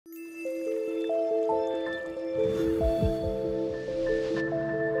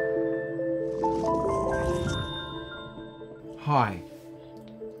Hi,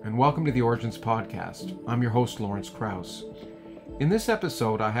 and welcome to the Origins Podcast. I'm your host, Lawrence Krauss. In this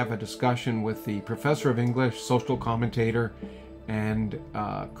episode, I have a discussion with the professor of English, social commentator, and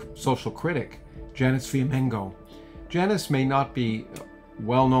social critic, Janice Fiamengo. Janice may not be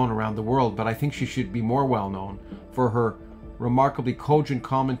well known around the world, but I think she should be more well known for her remarkably cogent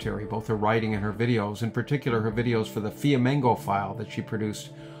commentary, both her writing and her videos, in particular her videos for the Fiamengo file that she produced,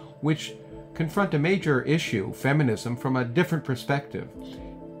 which confront a major issue, feminism, from a different perspective.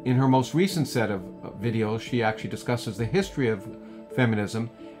 In her most recent set of videos, she actually discusses the history of feminism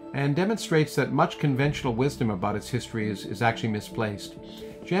and demonstrates that much conventional wisdom about its history is actually misplaced.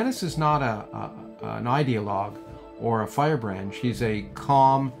 Janice is not an ideologue or a firebrand. She's a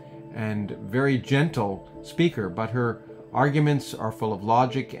calm and very gentle speaker, but her arguments are full of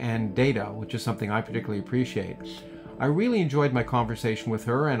logic and data, which is something I particularly appreciate. I really enjoyed my conversation with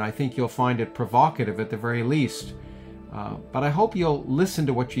her, and I think you'll find it provocative at the very least. But I hope you'll listen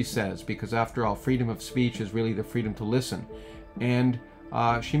to what she says, because after all, freedom of speech is really the freedom to listen. And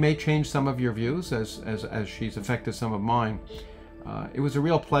she may change some of your views as she's affected some of mine. It was a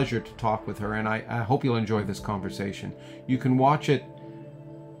real pleasure to talk with her, and I hope you'll enjoy this conversation. You can watch it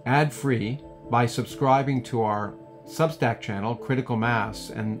ad-free by subscribing to our Substack channel, Critical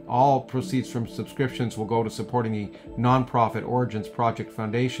Mass, and all proceeds from subscriptions will go to supporting the nonprofit Origins Project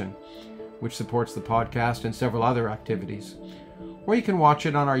Foundation, which supports the podcast and several other activities. Or you can watch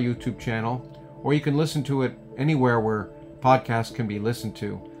it on our YouTube channel, or you can listen to it anywhere where podcasts can be listened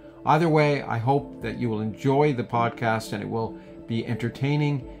to. Either way, I hope that you will enjoy the podcast and it will be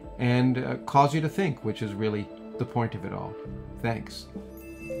entertaining and cause you to think, which is really the point of it all. Thanks.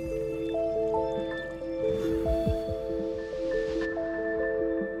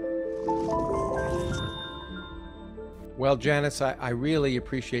 Well, Janice, I really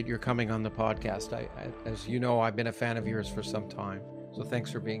appreciate your coming on the podcast. As you know, I've been a fan of yours for some time, so thanks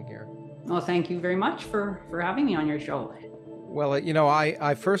for being here. Well, thank you very much for having me on your show. Well, you know,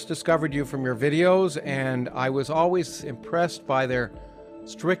 I first discovered you from your videos, and I was always impressed by their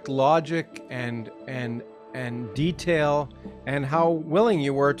strict logic and detail, and how willing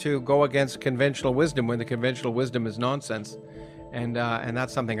you were to go against conventional wisdom when the conventional wisdom is nonsense. And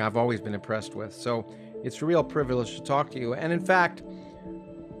that's something I've always been impressed with. So it's a real privilege to talk to you. And in fact,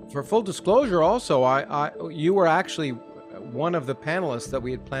 for full disclosure also, you were actually one of the panelists that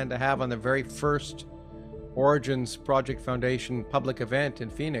we had planned to have on the very first Origins Project Foundation public event in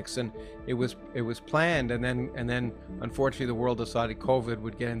Phoenix. And it was planned, and then unfortunately the world decided COVID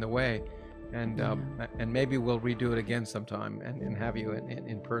would get in the way. And maybe we'll redo it again sometime and have you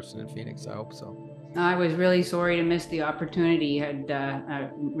in person in Phoenix. I hope so. I was really sorry to miss the opportunity. You had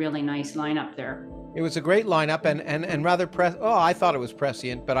a really nice lineup there. It was a great lineup and rather I thought it was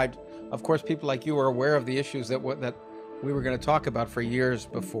prescient, but of course, people like you are aware of the issues that we were going to talk about for years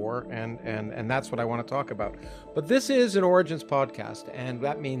before, and that's what I want to talk about. But this is an Origins podcast, and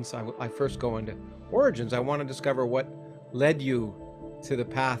that means I first go into Origins. I want to discover what led you to the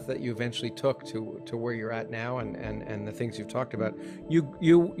path that you eventually took to where you're at now, and the things you've talked about. You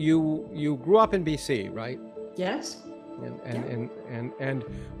grew up in BC, right? Yes.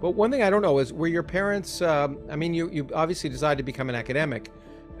 But one thing I don't know is, were your parents, you obviously decided to become an academic.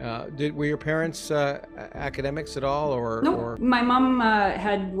 Were your parents academics at all, or? No, my mom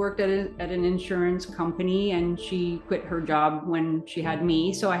had worked at an insurance company, and she quit her job when she had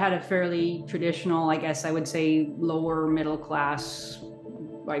me. So I had a fairly traditional, I guess I would say, lower middle class.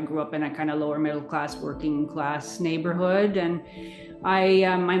 I grew up in a kind of lower middle class, working class neighborhood, and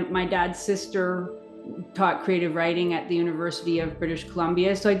my dad's sister taught creative writing at the University of British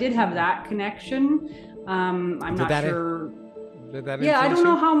Columbia, so I did have that connection. I'm not sure. Did that I don't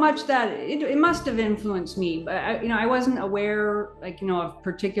know how much that it must have influenced me, but I wasn't aware, of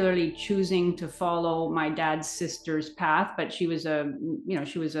particularly choosing to follow my dad's sister's path. But she was a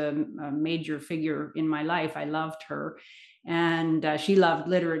major figure in my life. I loved her, and she loved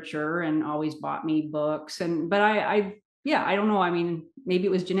literature and always bought me books. But I don't know. I mean, maybe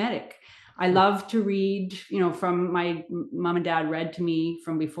it was genetic. I love to read, from my mom and dad read to me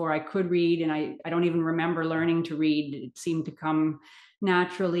from before I could read. And I don't even remember learning to read. It seemed to come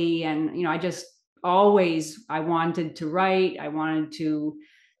naturally. And, I just I wanted to write. I wanted to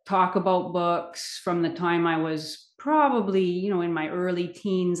talk about books from the time I was probably, in my early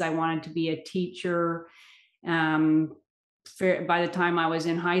teens. I wanted to be a teacher. By the time I was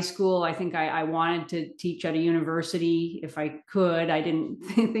in high school, I think I wanted to teach at a university if I could. I didn't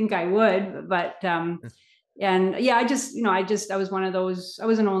think I would, but I was one of those. I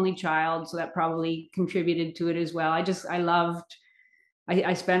was an only child, so that probably contributed to it as well. I loved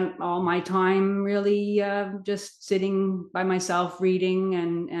I spent all my time really just sitting by myself, reading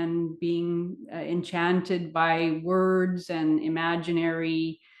and being enchanted by words and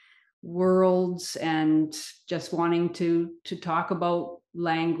imaginary worlds, and just wanting to talk about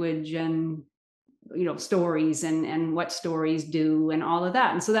language and stories and what stories do and all of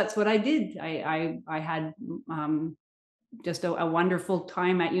that. And so that's what I did. I had just a wonderful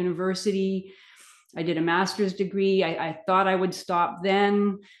time at university. I did a master's degree. I thought I would stop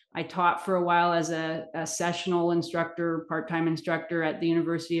then. I taught for a while as a sessional instructor, part-time instructor at the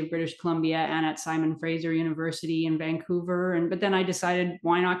University of British Columbia and at Simon Fraser University in Vancouver. But then I decided,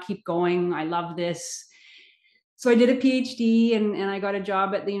 why not keep going? I love this. So I did a PhD, and I got a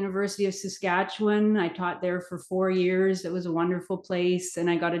job at the University of Saskatchewan. I taught there for 4 years. It was a wonderful place. And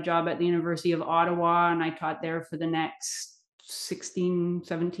I got a job at the University of Ottawa, and I taught there for the next 16,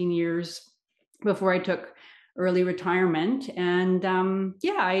 17 years before I took early retirement. And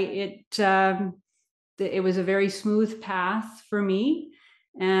it was a very smooth path for me.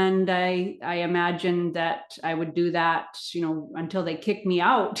 And I imagined that I would do that, until they kicked me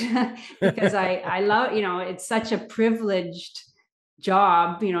out, because I love, it's such a privileged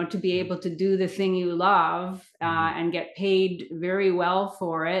job, to be able to do the thing you love and get paid very well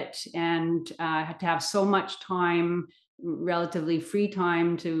for it, and to have so much time, relatively free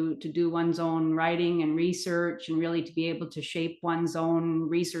time to do one's own writing and research, and really to be able to shape one's own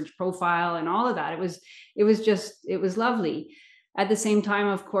research profile and all of that. It was lovely. At the same time,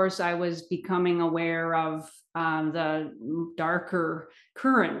 of course, I was becoming aware of the darker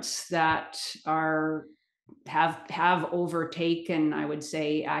currents that have overtaken, I would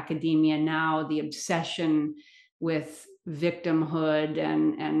say, academia now. The obsession with victimhood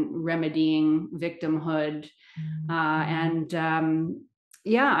and remedying victimhood,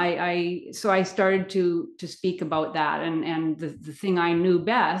 so I started to speak about that, and the thing I knew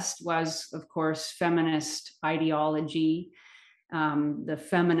best was, of course, feminist ideology. The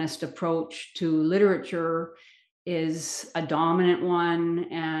feminist approach to literature is a dominant one,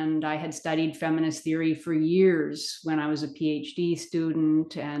 and I had studied feminist theory for years when I was a PhD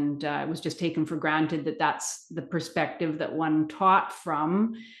student, and it was just taken for granted that that's the perspective that one taught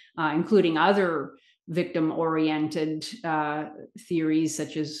from, including other victim-oriented theories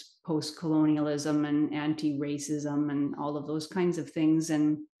such as post-colonialism and anti-racism and all of those kinds of things.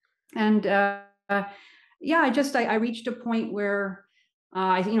 I reached a point where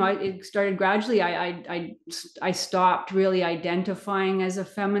it started gradually. I stopped really identifying as a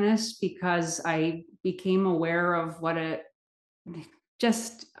feminist, because I became aware of what a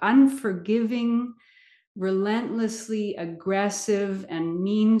just unforgiving, relentlessly aggressive and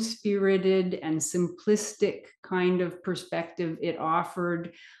mean-spirited and simplistic kind of perspective it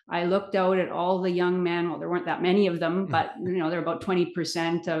offered. I looked out at all the young men. Well, there weren't that many of them, but they're about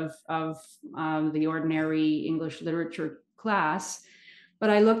 20% of the ordinary English literature class. But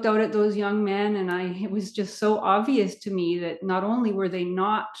I looked out at those young men, and it was just so obvious to me that not only were they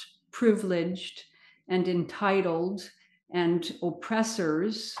not privileged and entitled and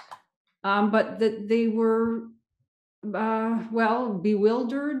oppressors, but that they were,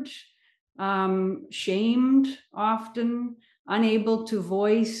 bewildered, shamed, often unable to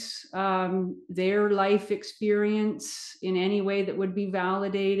voice their life experience in any way that would be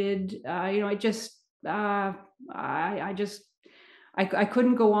validated. I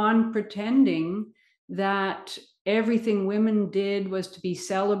couldn't go on pretending that everything women did was to be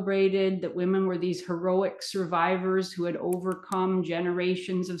celebrated, that women were these heroic survivors who had overcome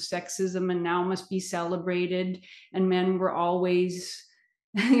generations of sexism and now must be celebrated, and men were always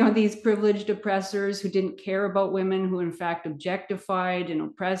these privileged oppressors who didn't care about women, who in fact objectified and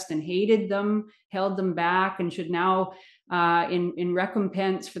oppressed and hated them, held them back, and should now, in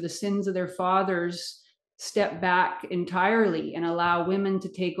recompense for the sins of their fathers, step back entirely and allow women to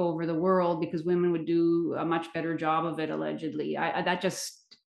take over the world because women would do a much better job of it, allegedly. I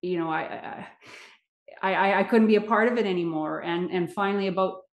couldn't be a part of it anymore. And finally,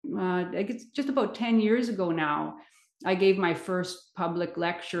 it's just about 10 years ago now, I gave my first public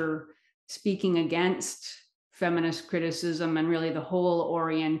lecture speaking against feminist criticism and really the whole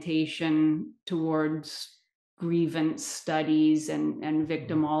orientation towards grievance studies and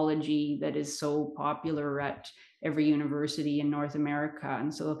victimology that is so popular at every university in North America.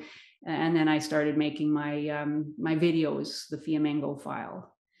 And then I started making my videos, the Fiamengo file.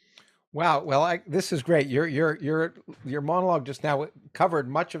 Wow. Well, this is great. Your monologue just now covered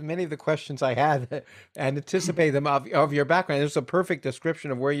many of the questions I had and anticipated them of your background. It's a perfect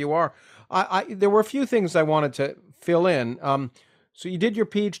description of where you are. There were a few things I wanted to fill in. So you did your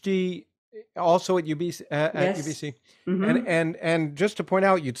PhD Also at UBC, at Yes. UBC. And Mm-hmm. and just to point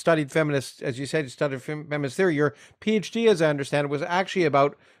out, you'd studied feminist, as you said, you studied feminist theory. Your PhD, as I understand it, was actually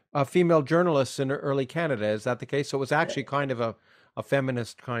about female journalists in early Canada. Is that the case? So it was actually kind of a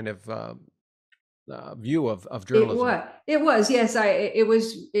feminist kind of view of It journalism. was. It was. Yes. It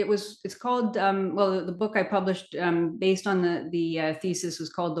was. It was. It's called. Well, the book I published, based on the thesis, was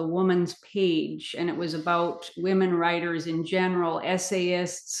called "The Woman's Page," and it was about women writers in general,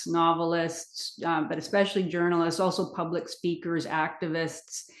 essayists, novelists, but especially journalists, also public speakers,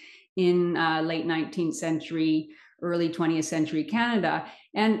 activists in late 19th century, early 20th century Canada.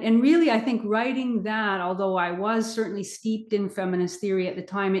 And really, I think writing that, although I was certainly steeped in feminist theory at the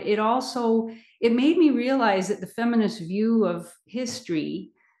time, it also it made me realize that the feminist view of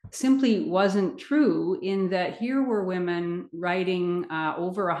history simply wasn't true, in that here were women writing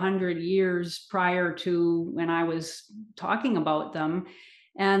over 100 years prior to when I was talking about them,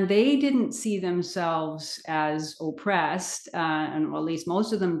 and they didn't see themselves as oppressed, and well, at least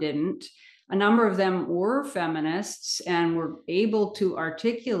most of them didn't. A number of them were feminists and were able to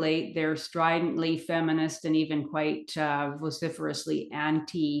articulate their stridently feminist and even quite vociferously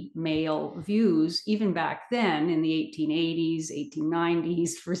anti-male views, even back then in the 1880s,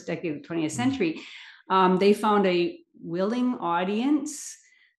 1890s, first decade of the 20th century. They found a willing audience.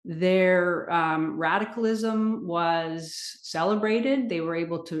 Their radicalism was celebrated. They were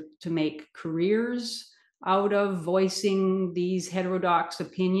able to make careers out of voicing these heterodox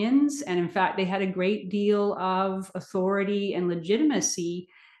opinions. And in fact, they had a great deal of authority and legitimacy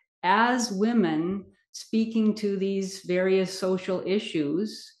as women speaking to these various social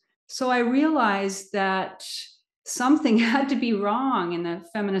issues. So I realized that something had to be wrong in the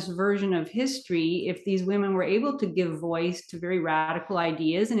feminist version of history if these women were able to give voice to very radical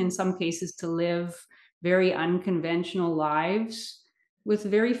ideas, and in some cases to live very unconventional lives with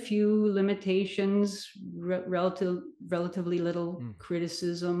very few limitations, relatively little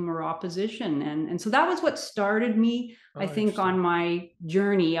criticism or opposition. And so that was what started me, I think, on my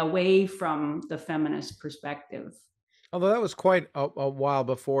journey away from the feminist perspective. Although that was quite a while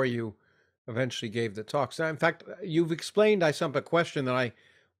before you eventually gave the talk. So, in fact, you've explained, I summed up a question that I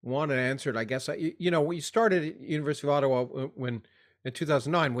wanted answered. I guess, we started at University of Ottawa when in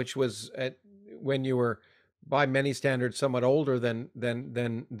 2009, which was when you were, by many standards, somewhat older than,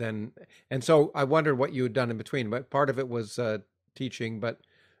 and so I wondered what you had done in between. But part of it was teaching, but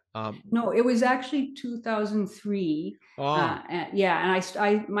No, it was actually 2003. ah, Yeah,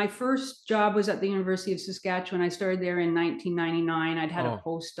 and my first job was at the University of Saskatchewan. I started there in 1999. I'd had a oh,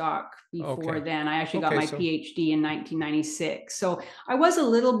 postdoc before okay, then. I actually got okay, my so PhD in 1996. So I was a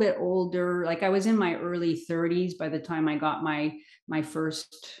little bit older. Like I was in my early 30s by the time I got my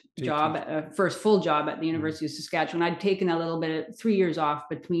first job, first full job at the University of Saskatchewan. I'd taken a little bit, 3 years off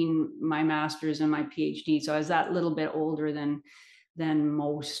between my master's and my PhD. So I was that little bit older than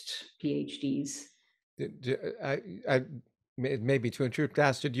most PhDs. It may be too intrigued to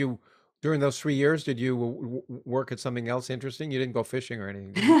ask, did you, during those 3 years, did you work at something else interesting? You didn't go fishing or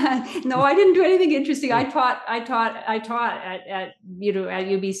anything, did you? No, I didn't do anything interesting. I taught at at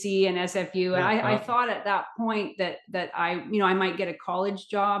UBC and SFU, and Yeah, I thought at that point that I might get a college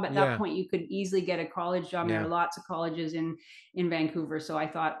job. At that yeah, point, you could easily get a college job, and there yeah. are lots of colleges in Vancouver. So I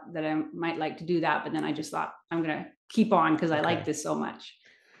thought that I might like to do that, but then I just thought I'm gonna keep on because I like Okay. this so much.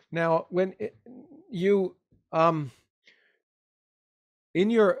 Now, you, um, in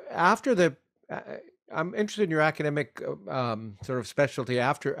your, after the, I'm interested in your academic sort of specialty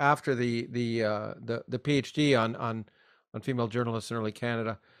after the PhD on female journalists in early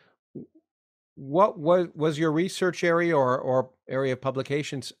Canada. What was your research area or area of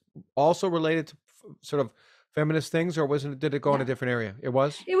publications also related to sort of feminist things, or did it go in a Yeah. different area? It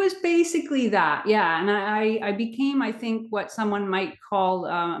was? It was basically that, yeah. And I became, I think, what someone might call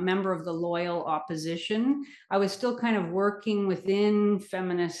a member of the loyal opposition. I was still kind of working within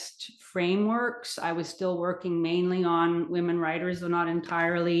feminist frameworks. I was still working mainly on women writers, though not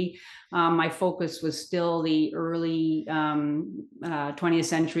entirely. My focus was still the early 20th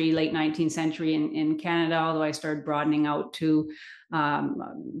century, late 19th century in Canada, although I started broadening out to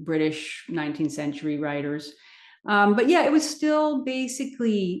British 19th century writers. But yeah, it was still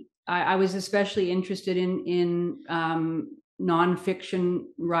basically, I was especially interested in nonfiction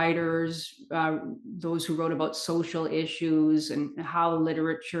writers, those who wrote about social issues and how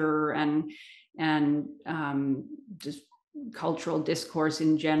literature and just cultural discourse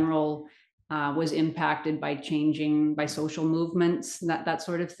in general was impacted by social movements, that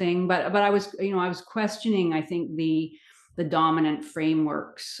sort of thing. But I was questioning, I think, the dominant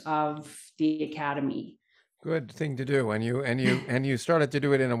frameworks of the academy. Good thing to do, and you started to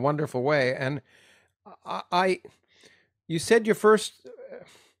do it in a wonderful way. And I you said your first,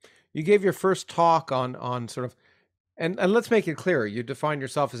 you gave your first talk on sort of, and let's make it clear, you define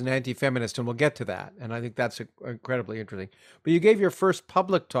yourself as an anti-feminist, and we'll get to that. And I think that's incredibly interesting. But you gave your first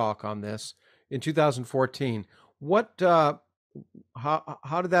public talk on this in 2014. What, how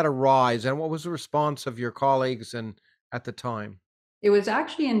did that arise, and what was the response of your colleagues and at the time? It was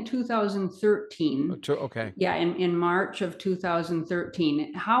actually in 2013. Okay. Yeah, in March of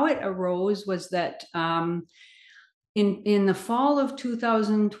 2013. How it arose was that in the fall of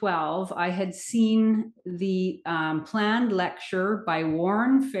 2012, I had seen the planned lecture by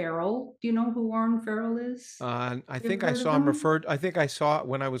Warren Farrell. Do you know who Warren Farrell is? I think I saw him referred. I think I saw it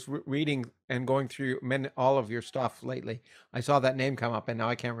when I was reading and going through all of your stuff lately. I saw that name come up, and now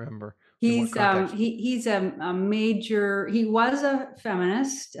I can't remember in what context. He's a major. He was a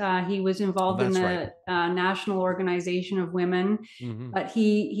feminist. He was involved in the National Organization of Women, but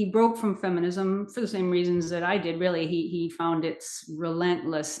he broke from feminism for the same reasons that I did. Really, he found its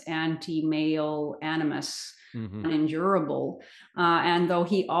relentless anti-male animus unendurable. And though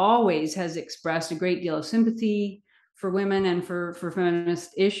he always has expressed a great deal of sympathy for women and for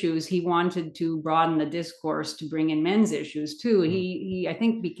feminist issues, he wanted to broaden the discourse to bring in men's issues too. He I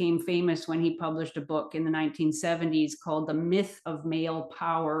think became famous when he published a book in the 1970s called The Myth of Male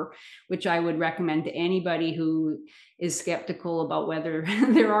Power, which I would recommend to anybody who is skeptical about whether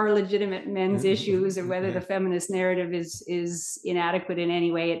there are legitimate men's issues or whether the feminist narrative is inadequate in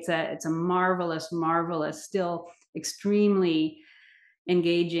any way. It's a marvelous, still extremely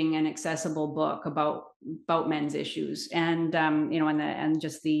engaging and accessible book about men's issues, and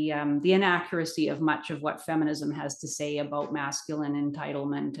just the inaccuracy of much of what feminism has to say about masculine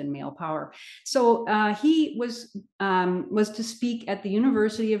entitlement and male power. So he was to speak at the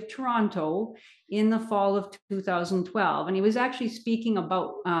University of Toronto in the fall of 2012, and he was actually speaking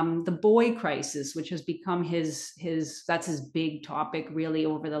about the boy crisis, which has become his big topic really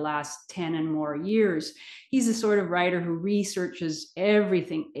over the last 10 and more years. He's the sort of writer who researches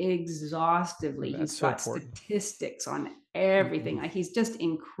everything exhaustively. He's got statistics on everything. He's just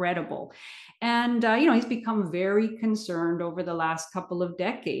incredible. And, he's become very concerned over the last couple of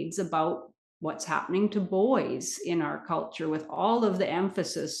decades about what's happening to boys in our culture, with all of the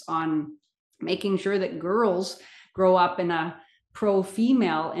emphasis on making sure that girls grow up in a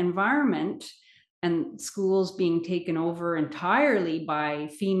pro-female environment, and schools being taken over entirely by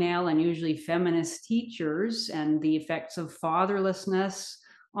female and usually feminist teachers, and the effects of fatherlessness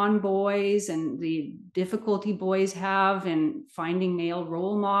on boys and the difficulty boys have in finding male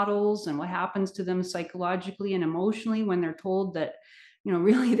role models, and what happens to them psychologically and emotionally when they're told that,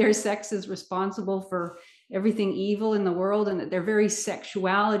 really their sex is responsible for everything evil in the world, and that their very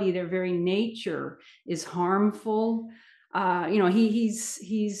sexuality, their very nature is harmful.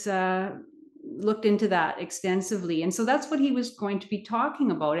 He's looked into that extensively. And so that's what he was going to be talking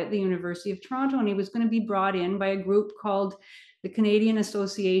about at the University of Toronto. And he was going to be brought in by a group called the Canadian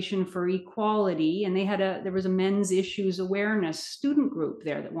Association for Equality. And there was a men's issues awareness student group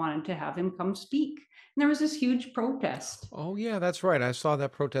there that wanted to have him come speak. And there was this huge protest. Oh yeah, that's right. I saw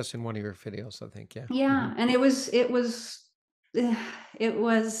that protest in one of your videos, I think. Yeah. Yeah. And it was the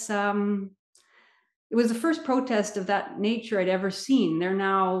first protest of that nature I'd ever seen. They're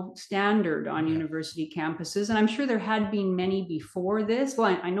now standard on university campuses. And I'm sure there had been many before this.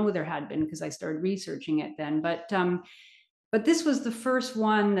 Well, I know there had been because I started researching it then. But this was the first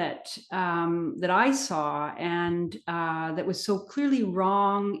one that I saw, and that was so clearly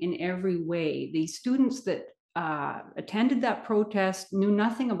wrong in every way. The students that attended that protest knew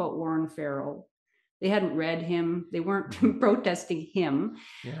nothing about Warren Farrell. They hadn't read him. They weren't protesting him.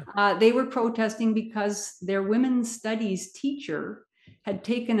 Yeah. They were protesting because their women's studies teacher had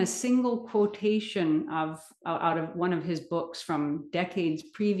taken a single quotation out of one of his books from decades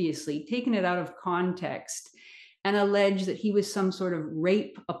previously, taken it out of context, and alleged that he was some sort of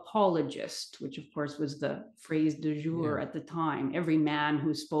rape apologist, which of course was the phrase du jour at the time. Every man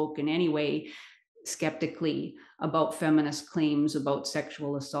who spoke in any way skeptically about feminist claims about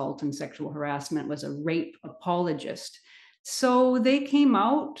sexual assault and sexual harassment was a rape apologist. So they came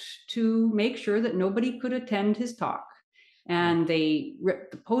out to make sure that nobody could attend his talk. And they ripped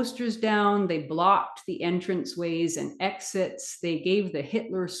the posters down, they blocked the entranceways and exits, they gave the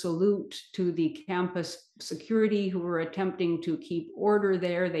Hitler salute to the campus security who were attempting to keep order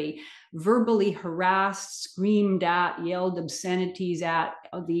there. They verbally harassed, screamed at, yelled obscenities at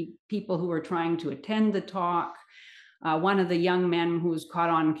the people who were trying to attend the talk. One of the young men who was caught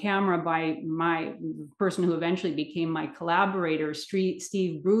on camera by my person who eventually became my collaborator,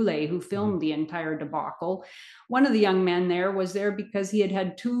 Steve Brule, who filmed the entire debacle. One of the young men there was there because he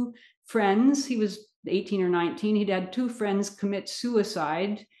had two friends. He was 18 or 19. He'd had two friends commit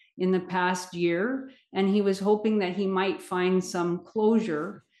suicide in the past year, and he was hoping that he might find some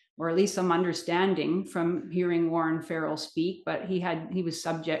closure or at least some understanding from hearing Warren Farrell speak. But he was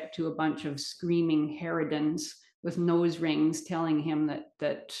subject to a bunch of screaming harridans with nose rings telling him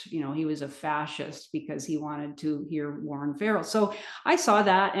that he was a fascist because he wanted to hear Warren Farrell. So I saw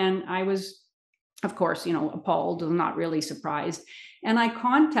that, and I was, of course, appalled, not really surprised. And I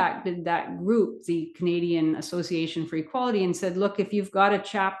contacted that group, the Canadian Association for Equality, and said, look, if you've got a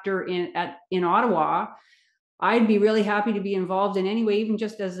chapter in Ottawa, I'd be really happy to be involved in any way, even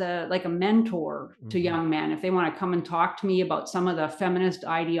just as a mentor to young men. If they want to come and talk to me about some of the feminist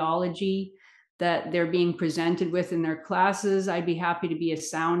ideology that they're being presented with in their classes, I'd be happy to be a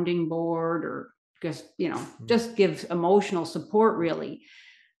sounding board or just give emotional support, really.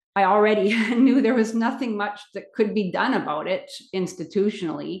 I already knew there was nothing much that could be done about it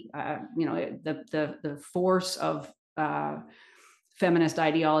institutionally. The force of feminist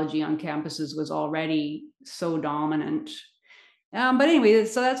ideology on campuses was already so dominant. But anyway,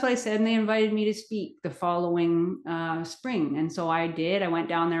 so that's what I said, and they invited me to speak the following spring, and so I did. I went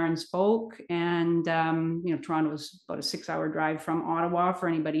down there and spoke, and Toronto was about a 6-hour drive from Ottawa for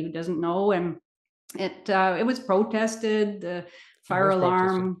anybody who doesn't know, and it was protested. The fire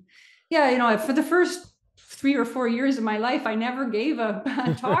alarm. Yeah, for the first 3 or 4 years of my life, I never gave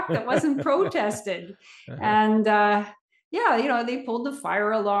a talk that wasn't protested. And they pulled the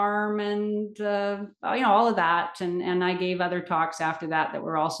fire alarm and all of that, and I gave other talks after that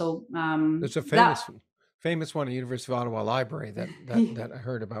were also. There's a famous one at University of Ottawa Library that I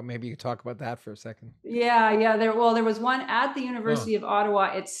heard about. Maybe you could talk about that for a second. Yeah. There was one at the University of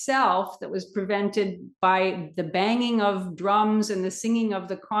Ottawa itself that was prevented by the banging of drums and the singing of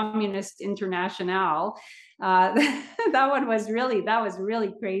the Communist Internationale. That was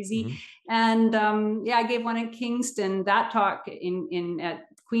really crazy. And I gave one in Kingston. That talk at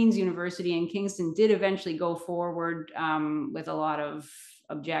Queen's University in Kingston did eventually go forward with a lot of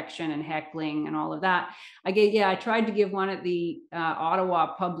objection and heckling and all of that. I tried to give one at the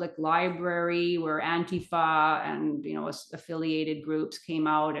Ottawa Public Library, where Antifa and affiliated groups came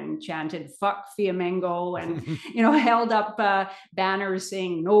out and chanted "fuck Fiamengo" and held up banners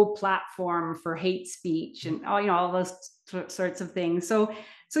saying "no platform for hate speech" and all those sorts of things. So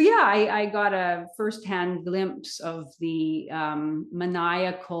I got a firsthand glimpse of the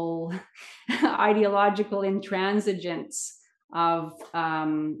maniacal ideological intransigence of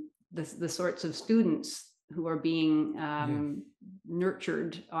the sorts of students who are being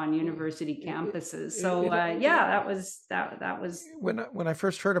nurtured on university campuses. So that was when I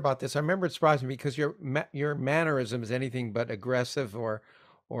first heard about this. I remember it surprised me because your mannerism is anything but aggressive or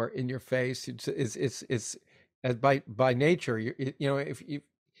in your face. It's by nature.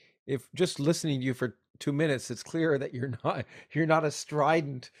 If just listening to you for 2 minutes, it's clear that you're not a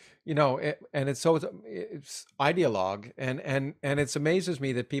strident, and it's ideologue, and it amazes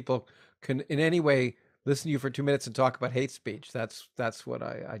me that people can in any way listen to you for 2 minutes and talk about hate speech. That's what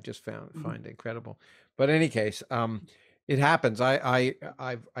I just find incredible. But in any case, it happens. I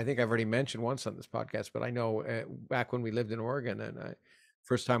think I've already mentioned once on this podcast, but I know back when we lived in Oregon, and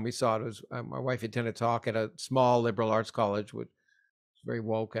first time we saw it was my wife attended a talk at a small liberal arts college with very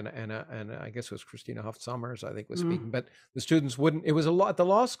woke, and I guess it was Christina Huff Summers, I think, was speaking, but the students wouldn't. It was a lot at the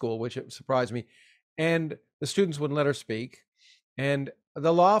law school, which surprised me, and the students wouldn't let her speak, and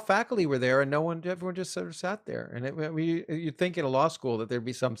the law faculty were there, and everyone just sort of sat there, and you'd think in a law school that there'd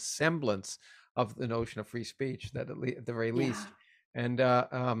be some semblance of the notion of free speech, that at the very least, and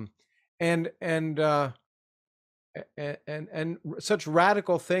such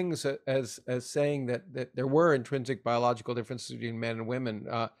radical things as saying that there were intrinsic biological differences between men and women,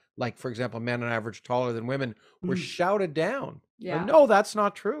 like, for example, men on average taller than women, were shouted down. No, that's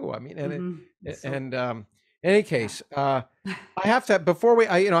not true. I mean, in any case, I have to, before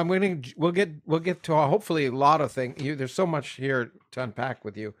we'll get to hopefully a lot of things. There's so much here to unpack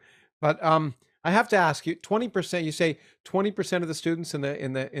with you, but I have to ask you, 20%. You say 20% of the students in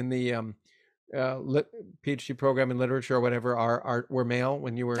the PhD program in literature or whatever were male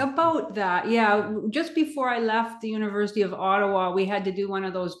when you were? About that, yeah. Just before I left the University of Ottawa, we had to do one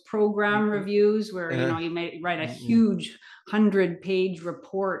of those program reviews where you may write a huge 100-page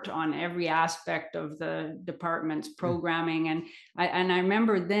report on every aspect of the department's programming. And I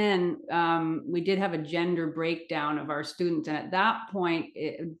remember then we did have a gender breakdown of our students, and at that point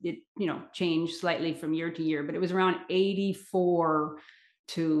it changed slightly from year to year, but it was around 84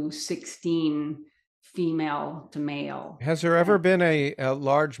 to 16 female to male. Has there ever been a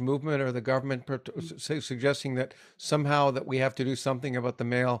large movement or the government suggesting that somehow that we have to do something about the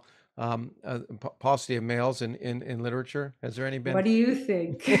male paucity of males in literature? Has there any been? What do you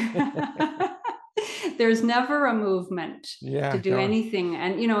think? There's never a movement to do anything.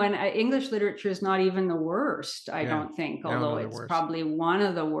 And, and English literature is not even the worst, I don't think, although it's probably one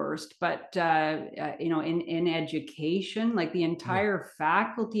of the worst. But, in education, like the entire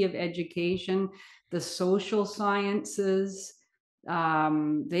faculty of education, the social sciences,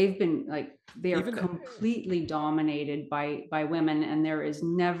 they've been they are completely dominated by women, and there is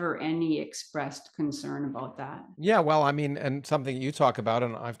never any expressed concern about that. Yeah, well, I mean, and something you talk about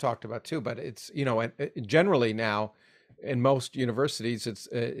and I've talked about too, but it's generally now in most universities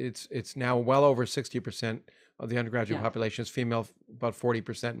it's now well over 60% of the undergraduate population is female, about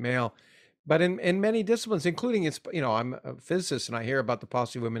 40% male. But in many disciplines, including I'm a physicist and I hear about the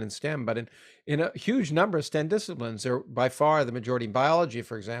paucity of women in STEM, but in a huge number of STEM disciplines, they're by far the majority in biology,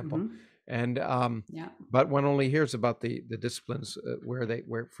 for example. And but one only hears about the disciplines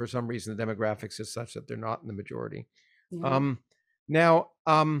where for some reason the demographics is such that they're not in the majority. Now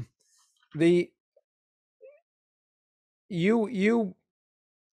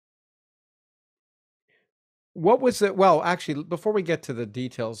what was it? Well, actually, before we get to the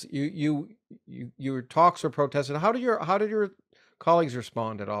details, your talks were protested. How did your colleagues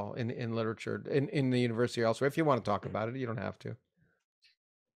respond at all in literature in the university or elsewhere? If you want to talk about it, you don't have to.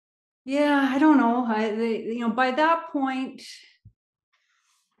 Yeah, I don't know. By that point,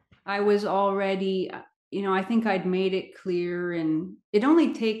 I was already, I think I'd made it clear, and it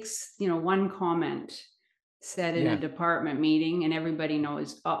only takes, one comment said in a department meeting, and everybody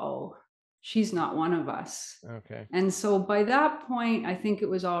knows, uh-oh, she's not one of us. Okay. And so by that point, I think it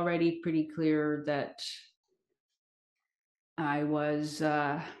was already pretty clear that I was,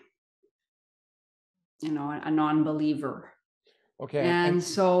 a non-believer. Okay. And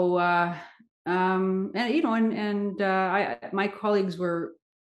so, my colleagues were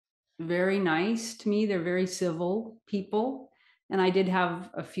very nice to me. They're very civil people. And I did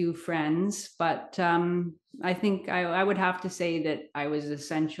have a few friends, but I think I would have to say that I was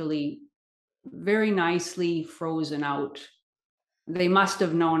essentially very nicely frozen out. They must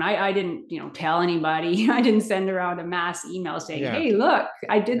have known. I didn't, tell anybody. I didn't send around a mass email saying, "Hey, look,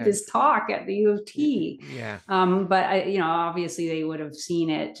 I did this talk at the U of T." But obviously they would have seen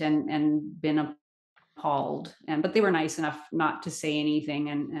it and been appalled. But they were nice enough not to say anything,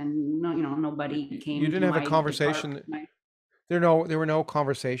 and nobody came. You didn't have a conversation. There were no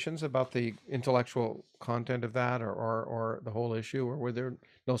conversations about the intellectual content of that, or the whole issue, or were there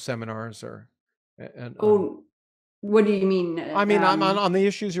no seminars or? What do you mean? I mean, on the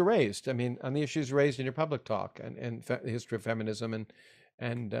issues you raised. I mean, on the issues raised in your public talk and the history of feminism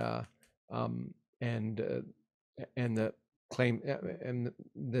and the claim and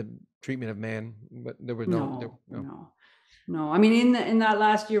the treatment of man. But there was no. I mean, in that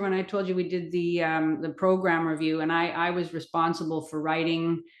last year when I told you we did the program review, and I was responsible for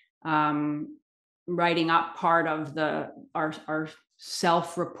writing up part of our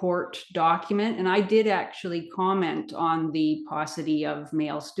self-report document. And I did actually comment on the paucity of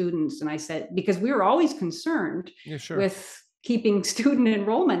male students. And I said, because we were always concerned with keeping student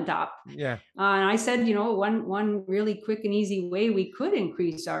enrollment up. And I said, one really quick and easy way we could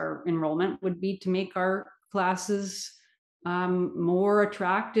increase our enrollment would be to make our classes more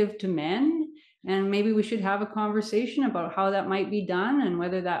attractive to men. And maybe we should have a conversation about how that might be done, and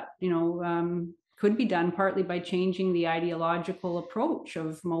whether that, could be done partly by changing the ideological approach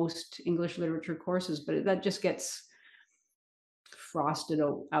of most English literature courses. But that just gets frosted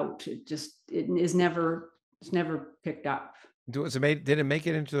out. It's never picked up. Did it make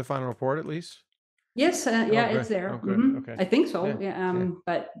it into the final report at least? Yes, it's there. Okay. I think so.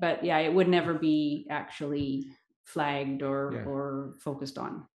 But it would never be actually flagged or focused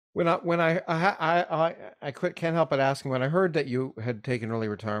on. When I can't help but asking, when I heard that you had taken early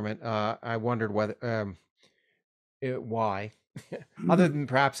retirement, I wondered why, other than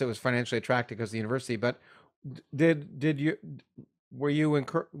perhaps it was financially attractive because of the university. But did you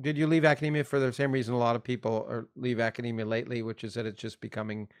leave academia for the same reason a lot of people leave academia lately, which is that it's just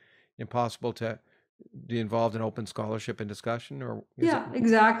becoming, impossible to be involved in open scholarship and discussion, or is it? Yeah,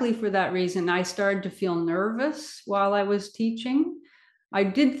 exactly for that reason. I started to feel nervous while I was teaching. I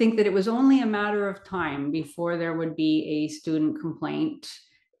did think that it was only a matter of time before there would be a student complaint.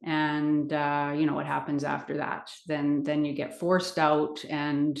 And you know what happens after that. Then you get forced out,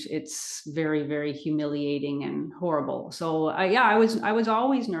 and it's very, very humiliating and horrible. So yeah, I was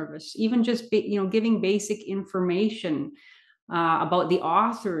always nervous, even just giving basic information about the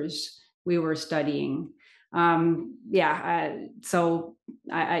authors we were studying. So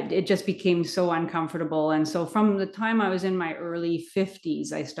it just became so uncomfortable. And so from the time I was in my early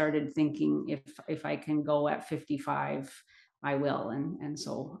 50s, I started thinking, if I can go at 55, I will. And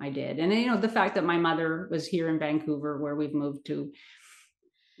so I did. And, you know, the fact that my mother was here in Vancouver, where we've moved to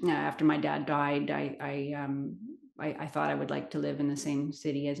after my dad died, I thought I would like to live in the same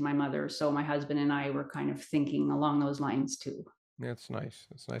city as my mother. So my husband and I were kind of thinking along those lines too. It's nice.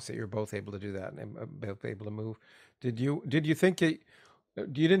 It's nice that you're both able to do that and both able to move. Did you think that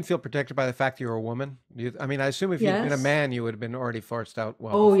you didn't feel protected by the fact that you're a woman? I mean, I assume if you'd been a Yes. man, you would have been already forced out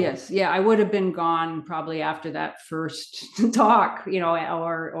well Oh, before. yes. Yeah, I would have been gone probably after that first talk, you know,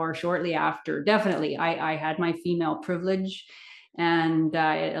 or shortly after. Definitely. I had my female privilege, and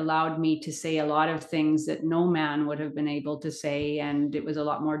it allowed me to say a lot of things that no man would have been able to say. And it was a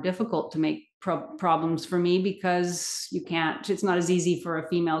lot more difficult to make problems for me, because it's not as easy for a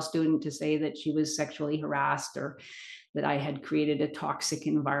female student to say that she was sexually harassed, or that I had created a toxic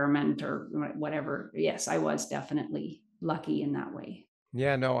environment, or whatever. Yes, I was definitely lucky in that way.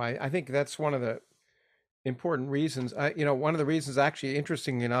 Yeah, no, I think that's one of the important reasons. One of the reasons, actually,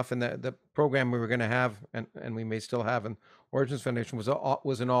 interestingly enough, in the program we were going to have, and we may still have, in Origins Foundation,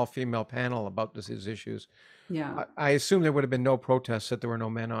 was an all-female panel about these issues. Yeah. I assume there would have been no protests that there were no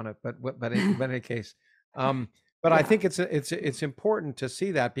men on it, but in any case, but I Yeah. think it's important to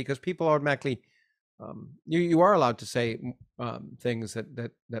see that, because people automatically, you are allowed to say things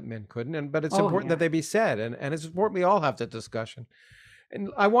that men couldn't, but it's Oh, important yeah. that they be said, and it's important we all have that discussion. And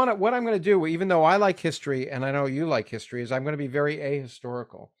what I'm going to do, even though I like history and I know you like history, is I'm going to be very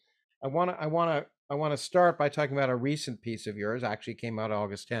ahistorical. I want to start by talking about a recent piece of yours. Actually came out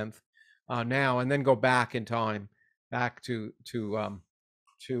August 10th, now, and then go back in time, back to the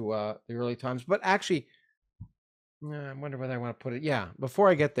early times. But actually, I wonder whether I want to put it. Yeah, before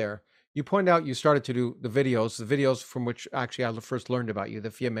I get there, you point out you started to do the videos from which actually I first learned about you, the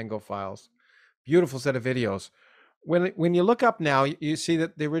Fiamengo files. Beautiful set of videos. When you look up now, you see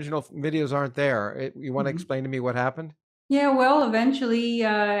that the original videos aren't there. You want to Mhm. explain to me what happened? Yeah, well, eventually,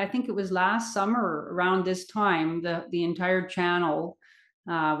 I think it was last summer around this time, the entire channel,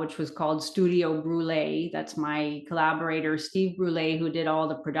 which was called Studio Brule. That's my collaborator, Steve Brule, who did all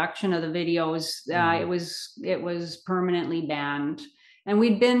the production of the videos. It was permanently banned, and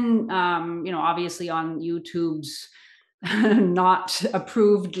we'd been, obviously on YouTube's not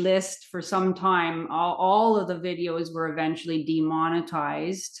approved list for some time. All of the videos were eventually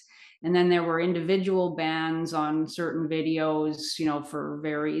demonetized. And then there were individual bans on certain videos,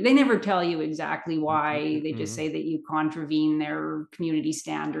 they never tell you exactly why. They just say that you contravene their community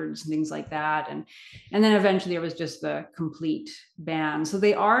standards and things like that. And then eventually there was just the complete ban. So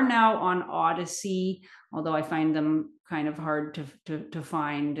they are now on Odyssey, although I find them kind of hard to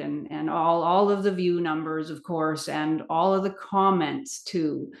find, and all of the view numbers, of course, and all of the comments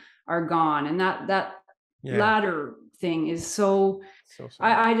too are gone. And that Yeah, latter thing is so, so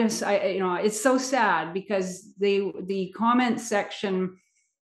sad. it's so sad, because the comment section,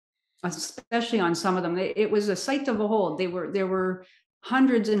 especially on some of them, it was a sight to behold. There were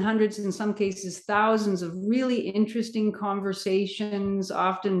hundreds and hundreds, in some cases thousands, of really interesting conversations,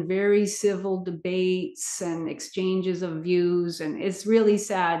 often very civil debates and exchanges of views. And it's really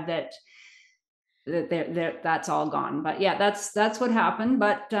sad that that's all gone. But yeah, that's what happened.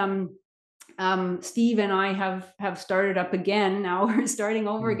 But Steve and I have started up again. Now we're starting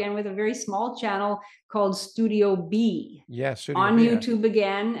over again with a very small channel called Studio B. Yeah, Studio On B. YouTube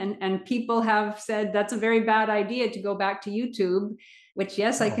again, and people have said that's a very bad idea to go back to YouTube, which,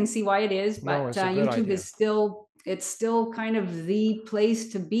 yes, I can see why it is, but it's a good YouTube idea. is still kind of the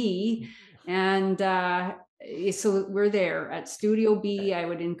place to be. And so we're there at Studio B. I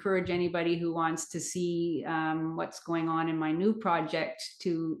would encourage anybody who wants to see what's going on in my new project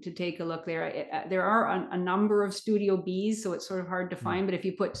to take a look there. There are a number of Studio Bs, so it's sort of hard to find, but if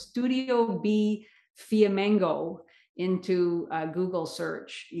you put Studio B Fiamengo into a Google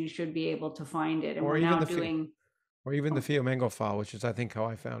search, you should be able to find it. And Or we're even now the doing. or even the Fiamengo file, which is I think how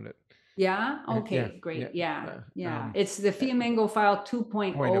I found it. Yeah. Yeah, Okay. Great. yeah. Yeah. It's the Fiamengo file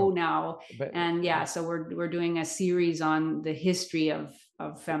 2.0 now, But and yeah. So we're doing a series on the history of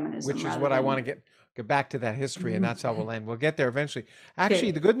feminism. Which is what I want to get back to, that history, and that's how we'll end. We'll get there eventually. Actually,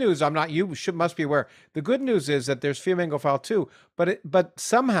 Okay. the good news, must be aware. The good news is that there's Fiamengo file 2, but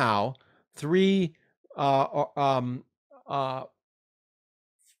somehow 3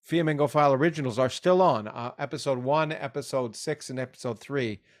 Fiamengo file originals are still on. Episode 1, episode 6, and episode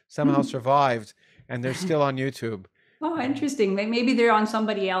 3 somehow survived, and they're still on YouTube. Oh, interesting. Maybe they're on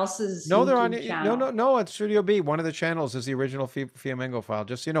somebody else's YouTube channel. No, it's Studio B. One of the channels is the original Fiamengo file,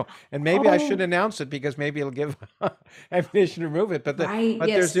 just so you know. And maybe I should announce it, because maybe it'll give ammunition to remove it. But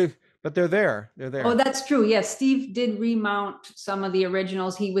yes. But they're there. They're there. Oh, that's true. Yes, Steve did remount some of the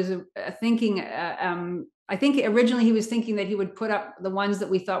originals. He was thinking, I think originally he was thinking that he would put up the ones that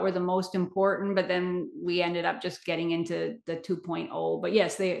we thought were the most important, but then we ended up just getting into the 2.0. But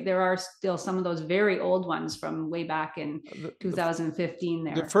yes, there are still some of those very old ones from way back in 2015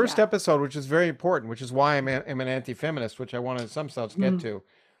 there. The first episode, which is very important, which is why I'm an anti-feminist, which I want to in some sense get to,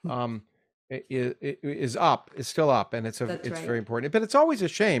 is still up, and it's very important. But it's always a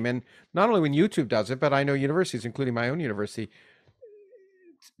shame, and not only when YouTube does it, but I know universities, including my own university,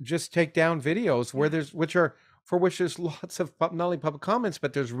 just take down videos where there's lots of not only public comments,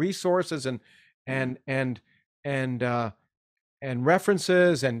 but there's resources and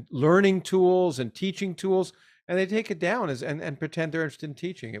references and learning tools and teaching tools, and they take it down and pretend they're interested in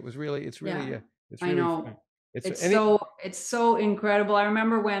teaching. It's really I know. It's so incredible. I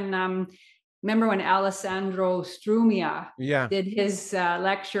remember when Alessandro Strumia did his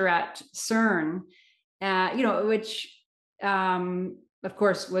lecture at CERN, which of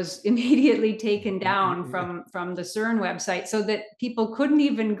course was immediately taken down from the CERN website, so that people couldn't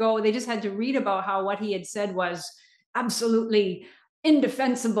even go. They just had to read about how what he had said was absolutely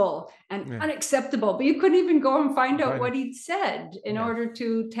indefensible and unacceptable, but you couldn't even go and find out what he'd said in order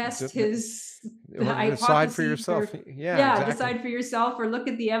to test his hypothesis. Decide for yourself. Exactly. Decide for yourself, or look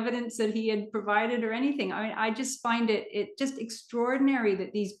at the evidence that he had provided or anything. I mean, I just find it just extraordinary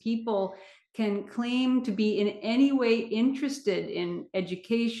that these people can claim to be in any way interested in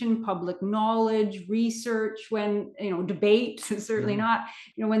education, public knowledge, research, when, debate, certainly not,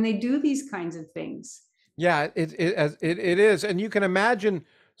 when they do these kinds of things. Yeah, it is. And you can imagine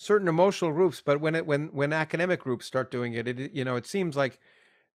certain emotional groups, but when academic groups start doing it, it seems like,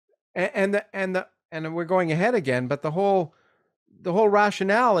 and we're going ahead again, but the whole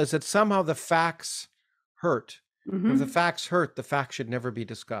rationale is that somehow the facts hurt. If the facts hurt, the facts should never be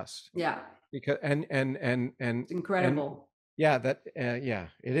discussed. Yeah. Because it's incredible. It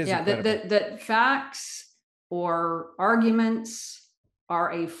is. Yeah, that facts or arguments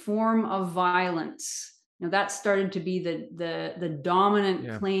are a form of violence. That started to be the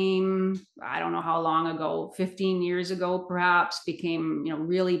dominant claim. I don't know how long ago, 15 years ago, perhaps, became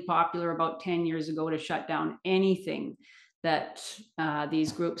really popular about 10 years ago, to shut down anything that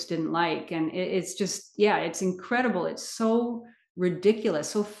these groups didn't like. And it's just, it's incredible. It's so ridiculous,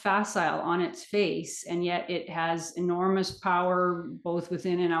 so facile on its face, and yet it has enormous power both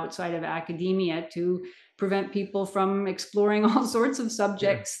within and outside of academia to prevent people from exploring all sorts of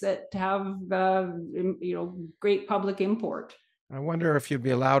subjects that have great public import. I wonder if you'd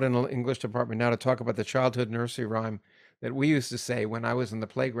be allowed in the English department now to talk about the childhood nursery rhyme that we used to say when I was in the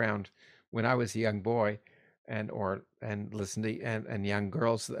playground when I was a young boy, and listen to and young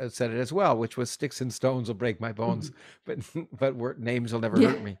girls said it as well, which was "sticks and stones will break my bones, but names will never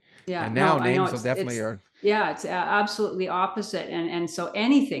hurt me." Yeah, and now names will definitely hurt. Yeah, it's absolutely opposite, and so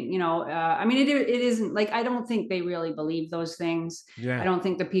anything, I mean, it isn't like, I don't think they really believe those things. I don't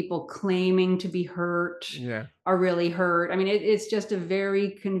think the people claiming to be hurt are really hurt. I mean, it's just a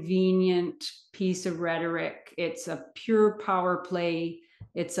very convenient piece of rhetoric. It's a pure power play.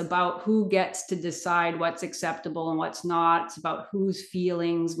 It's about who gets to decide what's acceptable and what's not. It's about whose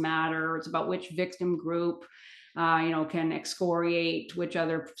feelings matter. It's about which victim group, can excoriate which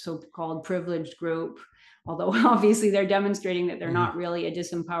other so-called privileged group. Although obviously they're demonstrating that they're not really a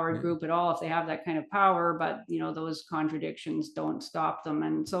disempowered group at all if they have that kind of power, but those contradictions don't stop them.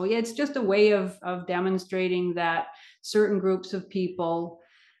 And so it's just a way of demonstrating that certain groups of people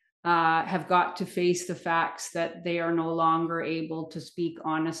have got to face the facts that they are no longer able to speak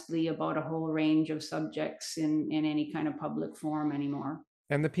honestly about a whole range of subjects in any kind of public forum anymore.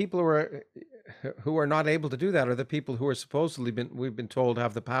 And the people who are not able to do that are the people who are supposedly we've been told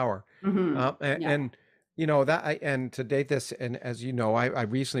have the power. And to date this, and as you know, I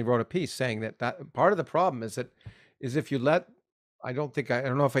recently wrote a piece saying that part of the problem is if you let, I don't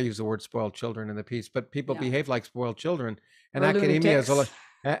know if I use the word spoiled children in the piece, but people behave like spoiled children, and academia is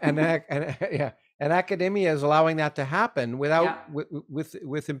and academia is allowing that to happen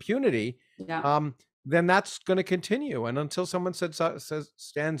with impunity. then that's going to continue. And until someone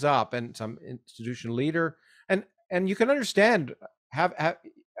stands up, and some institution leader, and you can understand,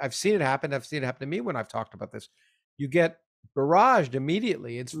 I've seen it happen. I've seen it happen to me when I've talked about this. You get barraged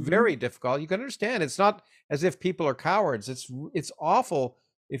immediately. It's very difficult. You can understand. It's not as if people are cowards. It's awful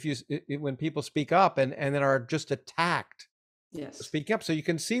if when people speak up and then are just attacked. Yes. Speaking up. So you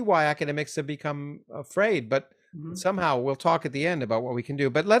can see why academics have become afraid, but somehow we'll talk at the end about what we can do.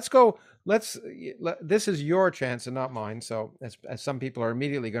 But this is your chance and not mine. So as some people are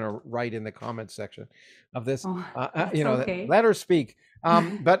immediately going to write in the comments section of this, okay. let her speak.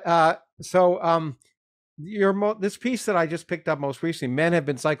 This piece that I just picked up most recently, Men Have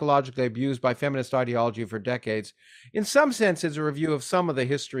Been Psychologically Abused by Feminist Ideology for Decades, in some sense is a review of some of the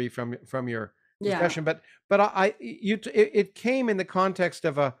history from your discussion, but it came in the context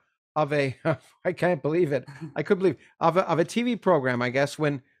of a I can't believe it. I couldn't believe of a TV program, I guess,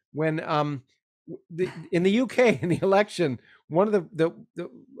 when in the UK in the election, one of the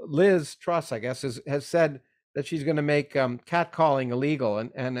Liz Truss, I guess, has said that she's going to make catcalling illegal and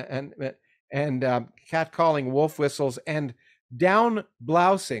catcalling, wolf whistles, and down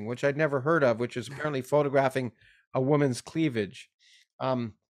blousing, which I'd never heard of, which is apparently photographing a woman's cleavage.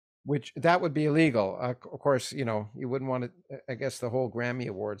 Which that would be illegal. Of course, you wouldn't want to. I guess the whole Grammy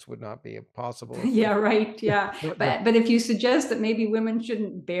Awards would not be possible. Yeah, right. Yeah, but if you suggest that maybe women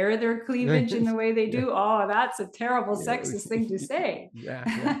shouldn't bear their cleavage in the way they do, that's a terrible sexist thing to say.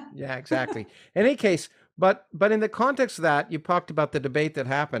 Yeah, exactly. In any case, but in the context of that, you talked about the debate that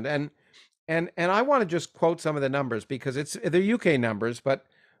happened, and I want to just quote some of the numbers because they're UK numbers, but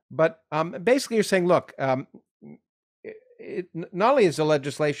basically you're saying, look. Not only is the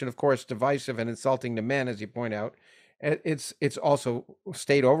legislation, of course, divisive and insulting to men, as you point out, it's also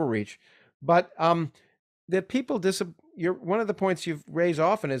state overreach. But that people one of the points you've raised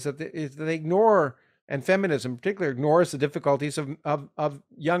often is that they ignore, and feminism in particular ignores the difficulties of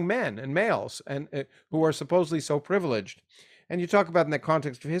young men and males and who are supposedly so privileged. And you talk about in the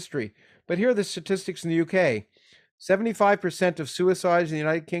context of history. But here are the statistics in the UK: 75% of suicides in the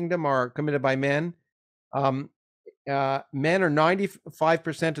United Kingdom are committed by men. Men are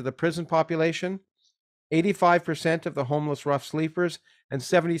 95% of the prison population, 85% of the homeless rough sleepers, and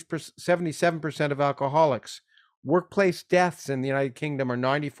 77% of alcoholics. Workplace deaths in the United Kingdom are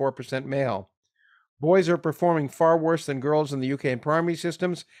 94% male. Boys are performing far worse than girls in the UK in primary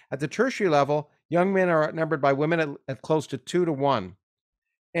systems. At the tertiary level, young men are outnumbered by women at close to 2 to 1.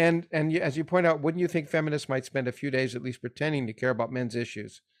 And as you point out, wouldn't you think feminists might spend a few days at least pretending to care about men's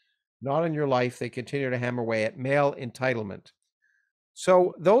issues? Not in your life. They continue to hammer away at male entitlement.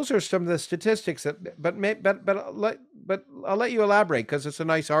 So those are some of the statistics but I'll let you elaborate because it's a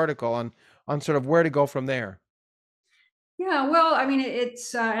nice article on sort of where to go from there. Yeah, well, I mean,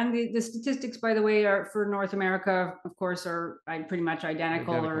 it's and the statistics, by the way, are for North America, of course, are pretty much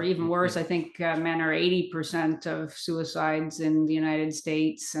identical or even worse. I think men are 80% of suicides in the United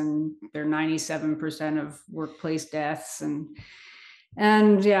States, and they're 97% of workplace deaths, and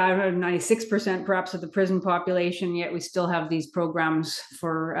yeah, 96% perhaps of the prison population, yet we still have these programs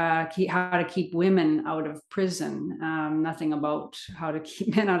for how to keep women out of prison. Nothing about how to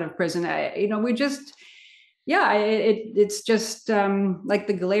keep men out of prison. It's just like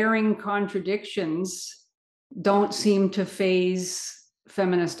the glaring contradictions don't seem to faze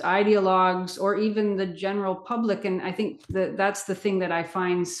feminist ideologues or even the general public. And I think that's the thing that I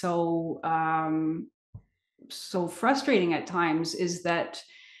find so frustrating at times, is that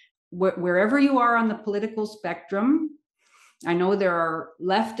wherever you are on the political spectrum, I know there are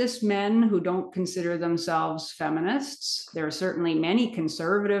leftist men who don't consider themselves feminists. There are certainly many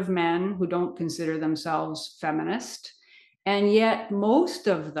conservative men who don't consider themselves feminist. And yet most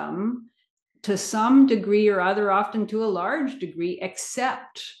of them, to some degree or other, often to a large degree,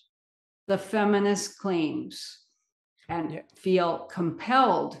 accept the feminist claims and feel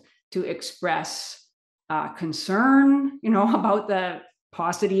compelled to express concern, about the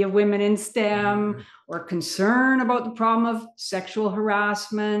paucity of women in STEM, or concern about the problem of sexual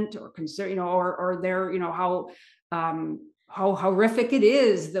harassment, or concern, or their, how horrific it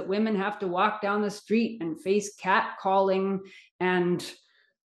is that women have to walk down the street and face catcalling and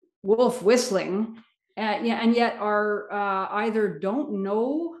wolf whistling, and yet are either don't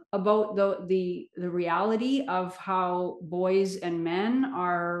know about the reality of how boys and men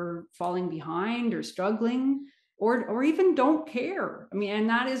are falling behind or struggling, or even don't care. I mean, and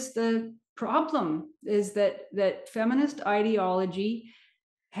that is the problem, is that feminist ideology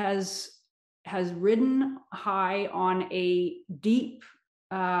has ridden high on a deep,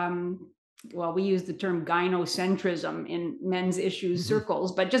 well, we use the term gynocentrism in men's issues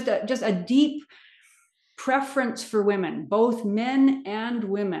circles, but just a deep preference for women. Both men and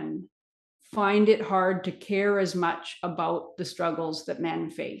women find it hard to care as much about the struggles that men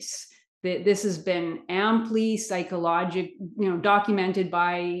face. This has been amply documented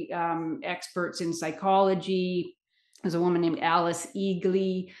by experts in psychology. There's a woman named Alice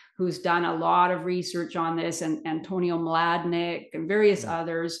Eagley who's done a lot of research on this, and Antonio Mladek and various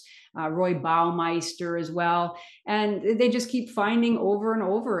others, Roy Baumeister as well. And they just keep finding over and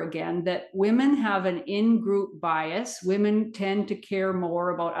over again that women have an in-group bias. Women tend to care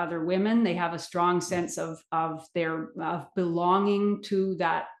more about other women. They have a strong sense of belonging to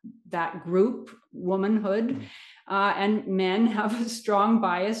that group, womanhood. And men have a strong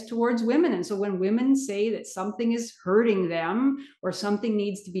bias towards women. And so when women say that something is hurting them or something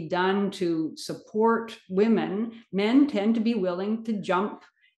needs to be done to support women, men tend to be willing to jump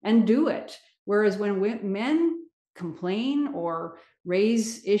and do it. Whereas when men complain or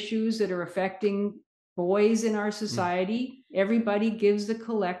raise issues that are affecting boys in our society, everybody gives a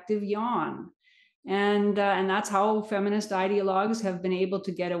collective yawn. And that's how feminist ideologues have been able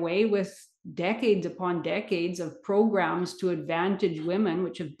to get away with decades upon decades of programs to advantage women,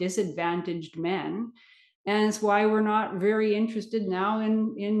 which have disadvantaged men. And it's why we're not very interested now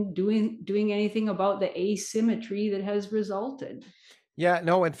in doing anything about the asymmetry that has resulted. Yeah,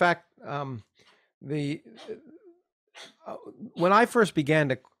 no, in fact, when I first began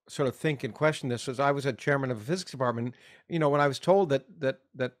to sort of think and question this, was I was a chairman of a physics department. When I was told that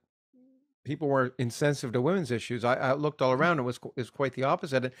people were insensitive to women's issues, I looked all around and it was quite the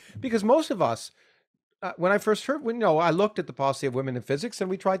opposite. Because most of us, when I first heard, I looked at the policy of women in physics and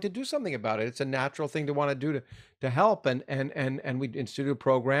we tried to do something about it. It's a natural thing to want to do to help, and we instituted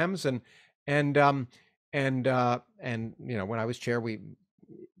programs and when I was chair, we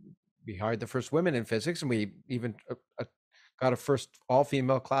hired the first women in physics, and we even got a first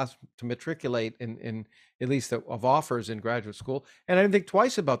all-female class to matriculate in at least of offers in graduate school. And I didn't think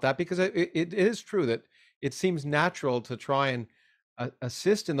twice about that, because it is true that it seems natural to try and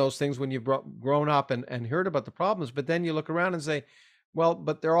assist in those things when you've grown up and heard about the problems. But then you look around and say, well,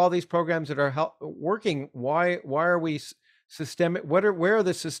 but there are all these programs that are working. Why are we systemic? Where are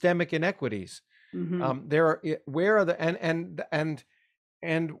the systemic inequities? Where are the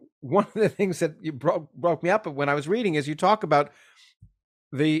and one of the things that you broke me up when I was reading is you talk about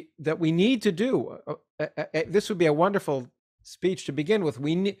that we need to do. This would be a wonderful speech to begin with.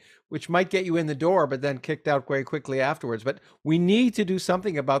 Which might get you in the door, but then kicked out very quickly afterwards. But we need to do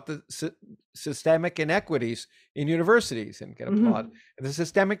something about the systemic inequities in universities and get applaud. The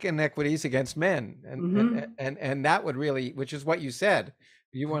systemic inequities against men, and that would really, which is what you said.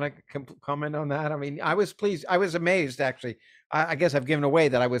 You want to comment on that? I mean, I was pleased. I was amazed, actually. I guess I've given away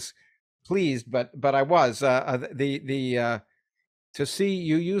that I was pleased, but I was to see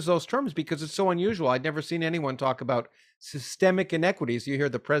you use those terms, because it's so unusual. I'd never seen anyone talk about systemic inequities. You hear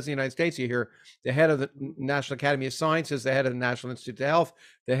the President of the United States, you hear the head of the National Academy of Sciences, the head of the National Institute of Health,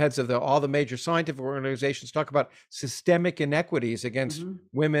 the heads of all the major scientific organizations talk about systemic inequities against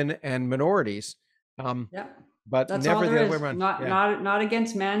women and minorities. But that's never all the there other way is. around. Not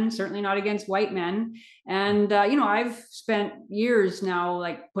against men, certainly not against white men. And I've spent years now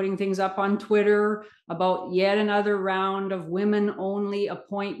like putting things up on Twitter about yet another round of women-only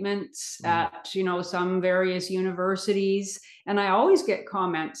appointments at some various universities, and I always get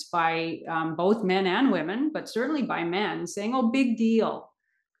comments by both men and women, but certainly by men, saying, "Oh, big deal."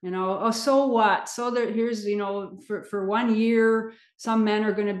 Oh, so what? So here's, for 1 year, some men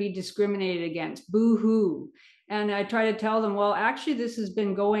are going to be discriminated against. Boo hoo. And I try to tell them, well, actually, this has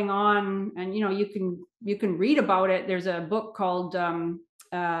been going on, and you can read about it. There's a book called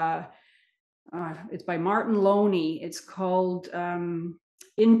it's by Martin Loney. It's called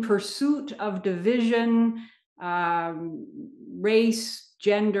In Pursuit of Division, Race,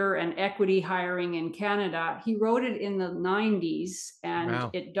 Gender, and Equity Hiring in Canada. He wrote it in the 90s, and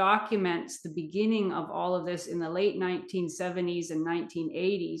it documents the beginning of all of this in the late 1970s and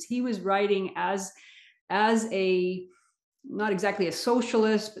 1980s. He was writing as a, not exactly a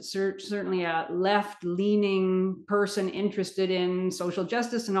socialist, but certainly a left-leaning person interested in social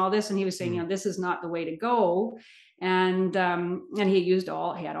justice and all this. And he was saying, this is not the way to go. And he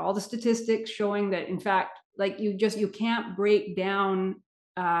had all the statistics showing that, in fact, like you can't break down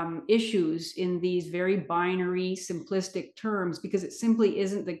issues in these very binary, simplistic terms, because it simply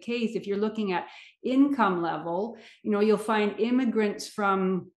isn't the case. If you're looking at income level, you'll find immigrants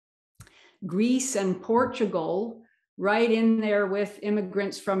from Greece and Portugal right in there with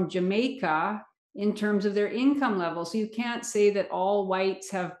immigrants from Jamaica in terms of their income level. So you can't say that all whites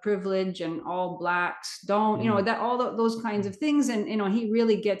have privilege and all blacks don't, that all those kinds of things. And, he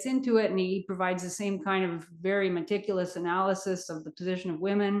really gets into it, and he provides the same kind of very meticulous analysis of the position of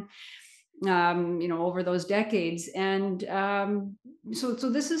women, over those decades. And so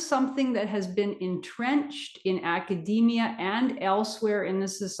this is something that has been entrenched in academia and elsewhere in the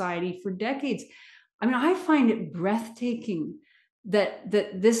society for decades. I mean, I find it breathtaking that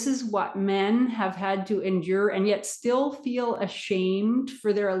this is what men have had to endure, and yet still feel ashamed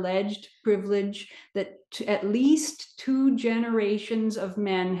for their alleged privilege, that at least 2 generations of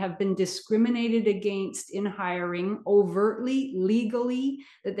men have been discriminated against in hiring overtly, legally,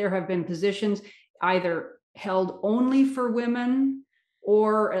 that there have been positions either held only for women,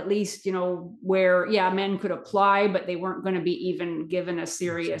 or at least, where, men could apply, but they weren't going to be even given a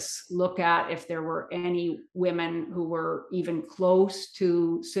serious look at if there were any women who were even close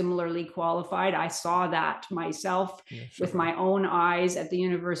to similarly qualified. I saw that myself with my own eyes at the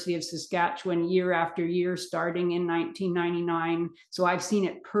University of Saskatchewan year after year, starting in 1999. So I've seen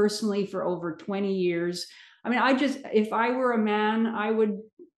it personally for over 20 years. I mean, if I were a man,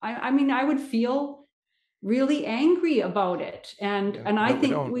 I would feel really angry about it. And I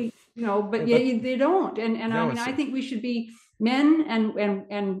think they don't. And I mean, I think we should be, men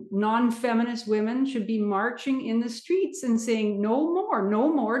and non-feminist women should be marching in the streets and saying,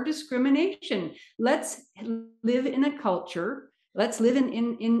 no more discrimination. Let's live in a culture, let's live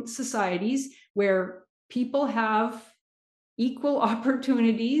in societies where people have equal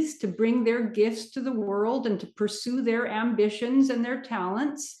opportunities to bring their gifts to the world and to pursue their ambitions and their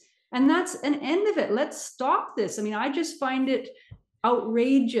talents. And that's an end of it. Let's stop this. I mean, I just find it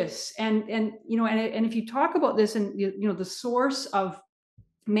outrageous. And if you talk about this and, the source of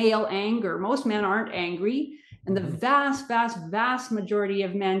male anger, most men aren't angry. And the vast majority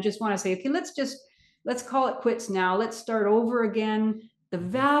of men just want to say, okay, let's call it quits now. Let's start over again. The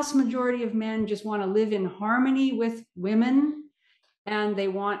vast majority of men just want to live in harmony with women, and they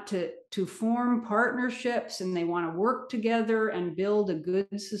want to form partnerships, and they want to work together and build a good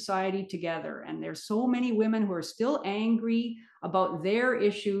society together. And there's so many women who are still angry about their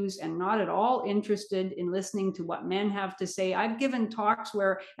issues and not at all interested in listening to what men have to say. I've given talks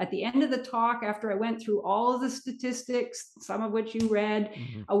where at the end of the talk, after I went through all of the statistics, some of which you read,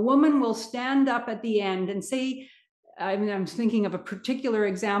 a woman will stand up at the end and say, I'm thinking of a particular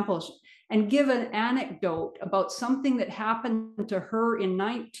example, and give an anecdote about something that happened to her in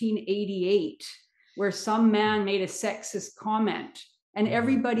 1988, where some man made a sexist comment, and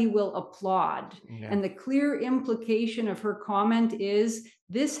everybody will applaud. And the clear implication of her comment is,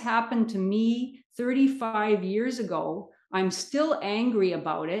 this happened to me 35 years ago. I'm still angry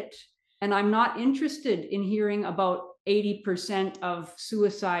about it, and I'm not interested in hearing about 80% of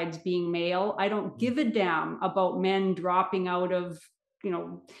suicides being male. I don't give a damn about men dropping out of,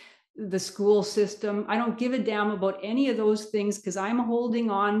 the school system. I don't give a damn about any of those things, because I'm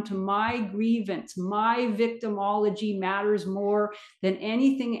holding on to my grievance. My victimology matters more than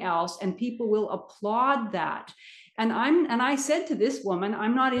anything else, and people will applaud that. And I said to this woman,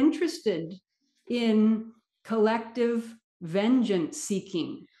 I'm not interested in collective vengeance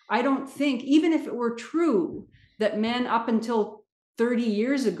seeking. I don't think, even if it were true that men up until 30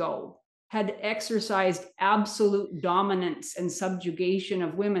 years ago had exercised absolute dominance and subjugation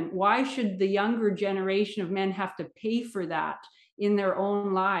of women, why should the younger generation of men have to pay for that in their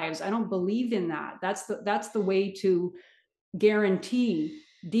own lives? I don't believe in that. That's the way to guarantee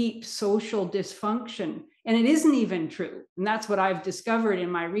deep social dysfunction. And it isn't even true. And that's what I've discovered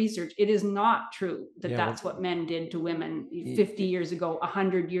in my research. It is not true that that's what men did to women 50 years ago,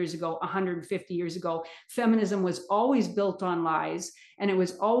 100 years ago, 150 years ago. Feminism was always built on lies, and it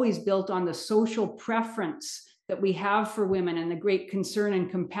was always built on the social preference that we have for women and the great concern and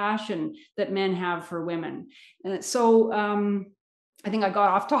compassion that men have for women. And so I think I got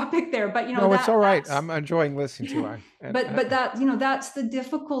off topic there, but no, it's all right. I'm enjoying listening to you. But that, that's the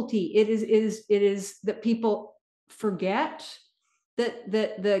difficulty. It is that people forget that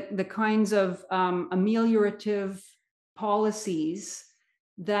the kinds of ameliorative policies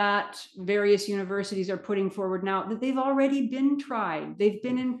that various universities are putting forward now, that they've already been tried. They've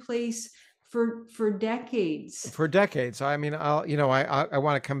been in place for decades. For decades. I mean, I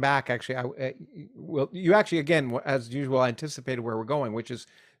want to come back. Actually, you actually, again, as usual, anticipated where we're going, which is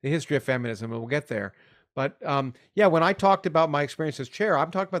the history of feminism, and we'll get there. But when I talked about my experience as chair,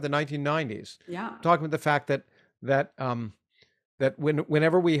 I'm talking about the 1990s. Yeah, I'm talking about the fact that that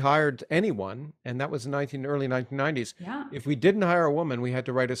whenever we hired anyone, and that was in early 1990s, Yeah. if we didn't hire a woman, we had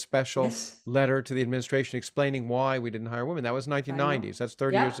to write a special Yes. letter to the administration explaining why we didn't hire women. That was I know. 1990s. That's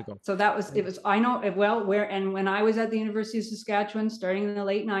 30 Yeah. years ago. So that was, it was, I know, well, and when I was at the University of Saskatchewan, starting in the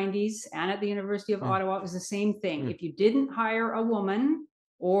late 90s, and at the University of Ottawa, it was the same thing. If you didn't hire a woman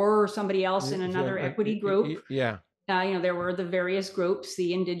or somebody else in another equity group, Yeah. there were the various groups,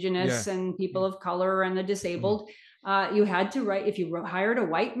 the Indigenous and people of color and the disabled. You had to write, if you hired a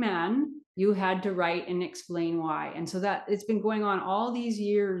white man, you had to write and explain why. And so that it's been going on all these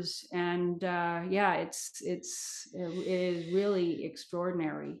years. And it is really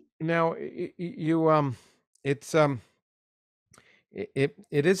extraordinary. Now, it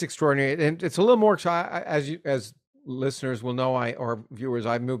is extraordinary, and it's a little more, as listeners will know, or viewers,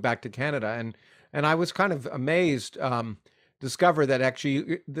 I moved back to Canada, and I was kind of amazed, discover that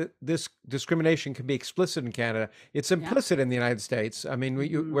actually this discrimination can be explicit in Canada. It's implicit in the United States. I mean,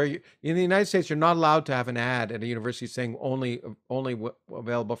 in the United States, you're not allowed to have an ad at a university saying only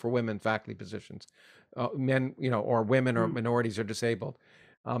available for women faculty positions, men, or women or minorities or disabled.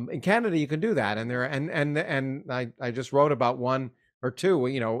 In Canada, you can do that, and I just wrote about one or two,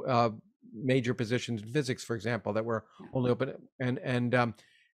 major positions in physics, for example, that were only open, and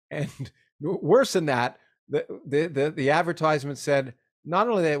worse than that, the advertisement said not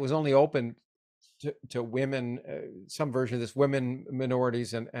only that it was only open to women, some version of this, women,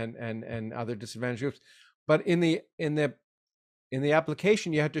 minorities, and other disadvantaged groups, but in the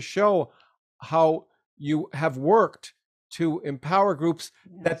application you had to show how you have worked to empower groups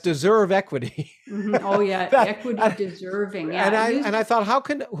that deserve equity. Oh yeah, equity deserving. Yeah, and I thought,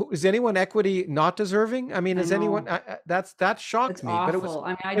 is anyone equity not deserving? I mean, is anyone? That shocked me. Awful.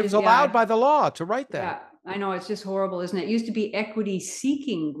 But it was allowed by the law to write that. Yeah, I know, it's just horrible, isn't it? It used to be equity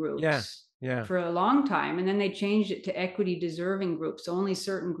seeking groups. For a long time, and then they changed it to equity deserving groups. So only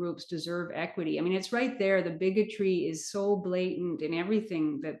certain groups deserve equity. I mean, it's right there. The bigotry is so blatant in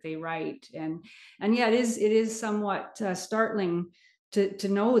everything that they write, and it is somewhat startling to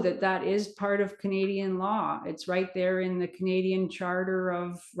know that is part of Canadian law. It's right there in the Canadian Charter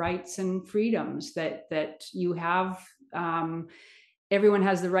of Rights and Freedoms that you have. Everyone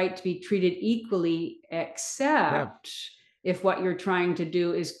has the right to be treated equally, except if what you're trying to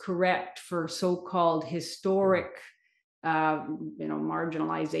do is correct for so-called historic,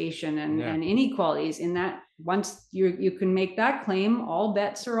 marginalization and inequalities. In that, once you can make that claim, all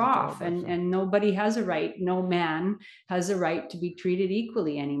bets are off, and nobody has a right. No man has a right to be treated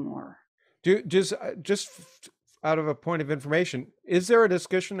equally anymore. Just out of a point of information, is there a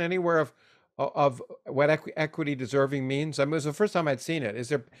discussion anywhere of what equity deserving means? I mean, it was the first time I'd seen it.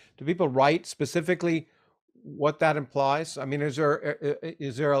 Do people write specifically what that implies? I mean, is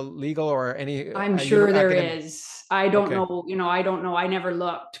there a legal or any? I'm sure there is. I don't know. I don't know. I never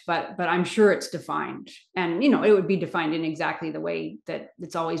looked, but I'm sure it's defined, and it would be defined in exactly the way that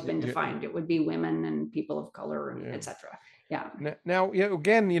it's always been defined. It would be women and people of color, and etc. Yeah. Now,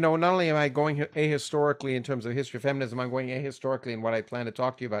 again, not only am I going ahistorically in terms of history of feminism, I'm going ahistorically in what I plan to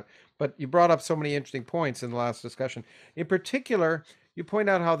talk to you about. But you brought up so many interesting points in the last discussion. In particular, you point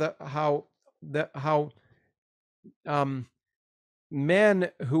out how men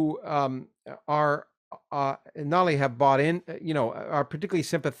who are not only have bought in, are particularly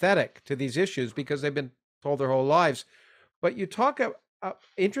sympathetic to these issues because they've been told their whole lives. But you talk,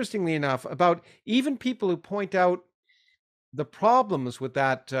 interestingly enough, about even people who point out the problems with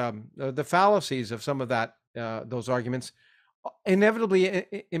that, the fallacies of some of those arguments, inevitably,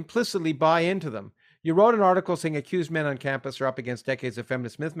 implicitly buy into them. You wrote an article saying accused men on campus are up against decades of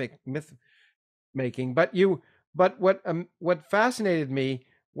feminist myth making, but what fascinated me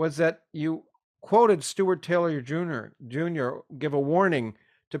was that you quoted Stuart Taylor Jr. give a warning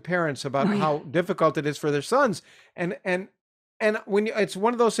to parents about how difficult it is for their sons, and when it's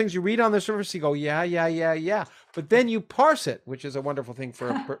one of those things you read on the surface, you go, yeah, but then you parse it, which is a wonderful thing for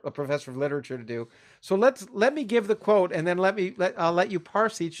a professor of literature to do. So let me give the quote, and then I'll let you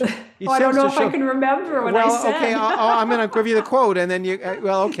parse each. I don't know if I can remember what I said. Okay, I'm going to give you the quote, and then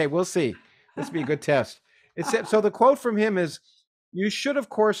we'll see. This will be a good test. So the quote from him is, "You should, of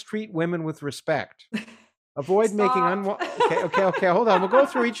course, treat women with respect. Avoid making Okay, hold on. We'll go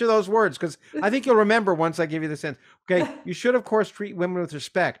through each of those words because I think you'll remember once I give you the sense. Okay, you should, of course, treat women with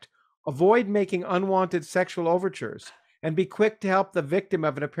respect. Avoid making unwanted sexual overtures, and be quick to help the victim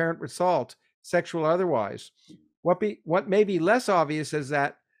of an apparent assault, sexual or otherwise. What may be less obvious is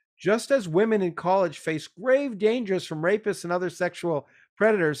that just as women in college face grave dangers from rapists and other sexual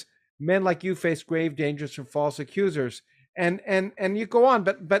predators, men like you face grave dangers from false accusers. and you go on,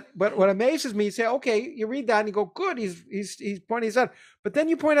 but what amazes me, you say, okay, you read that and you go, good, he's pointing this out, but then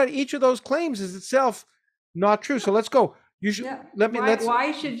you point out each of those claims is itself not true. So let's go. You should Yeah. let's.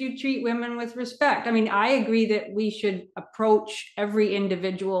 Why should you treat women with respect? I mean, I agree that we should approach every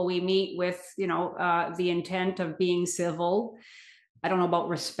individual we meet with, the intent of being civil. I don't know about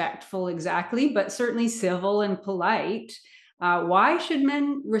respectful exactly, but certainly civil and polite. Why should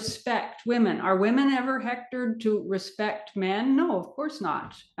men respect women? Are women ever hectored to respect men? No, of course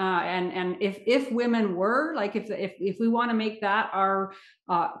not. And if women were, like, if we want to make that our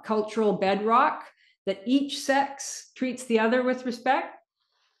cultural bedrock, that each sex treats the other with respect,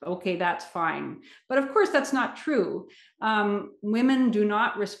 okay, that's fine. But of course, that's not true. Women do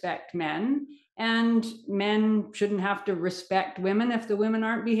not respect men, and men shouldn't have to respect women if the women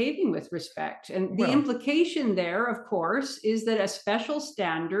aren't behaving with respect. And the implication there, of course, is that a special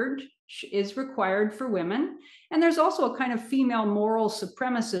standard is required for women. And there's also a kind of female moral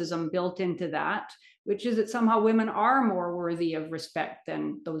supremacism built into that, which is that somehow women are more worthy of respect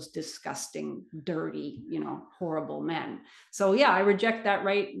than those disgusting, dirty, horrible men. So yeah, I reject that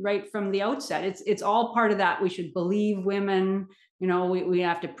right from the outset. It's all part of that. We should believe women. We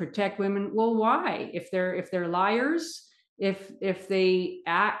have to protect women. Well, why? If they're liars, if they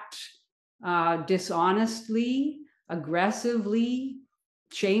act dishonestly, aggressively,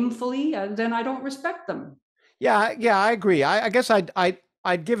 shamefully, then I don't respect them. Yeah, I agree. I guess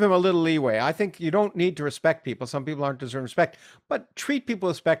I'd give him a little leeway. I think you don't need to respect people. Some people aren't deserving respect, but treat people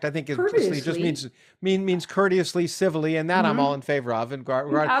with respect, I think, just means courteously, civilly, and that I'm all in favor of. And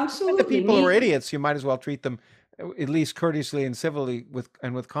absolutely, the people who are idiots, you might as well treat them at least courteously and civilly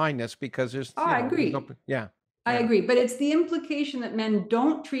with kindness, because there's. I agree. Yeah. I agree, but it's the implication that men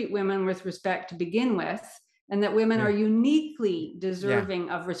don't treat women with respect to begin with, and that women are uniquely deserving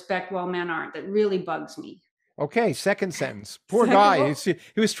of respect while men aren't, that really bugs me. Okay, second sentence. Poor guy. He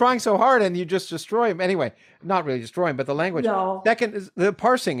was trying so hard and you just destroy him. Anyway, not really destroy him, but the language. No. Second, the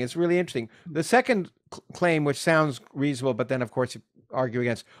parsing is really interesting. The second claim, which sounds reasonable, but then of course you argue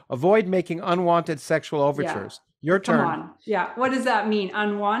against, avoid making unwanted sexual overtures. Your turn. Come on. Yeah. What does that mean?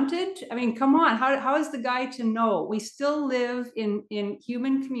 Unwanted? I mean, come on. How is the guy to know? We still live in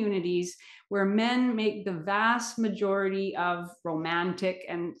human communities where men make the vast majority of romantic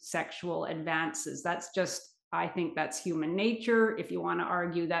and sexual advances. I think that's human nature. If you want to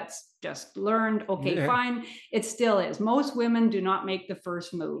argue that's just learned, okay, fine. It still is. Most women do not make the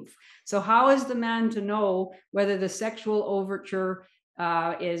first move. So how is the man to know whether the sexual overture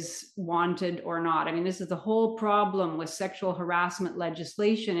is wanted or not? I mean, this is the whole problem with sexual harassment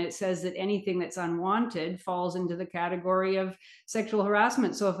legislation. It says that anything that's unwanted falls into the category of sexual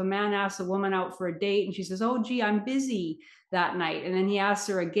harassment. So if a man asks a woman out for a date and she says, oh, gee, I'm busy that night, and then he asks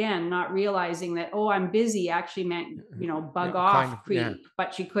her again, not realizing that, oh, I'm busy actually meant, bug off, creep,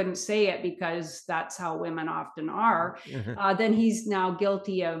 but she couldn't say it because that's how women often are, then he's now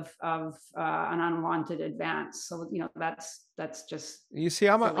guilty of an unwanted advance. So, that's just. You see,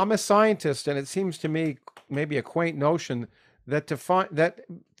 I'm a scientist, and it seems to me maybe a quaint notion that to find that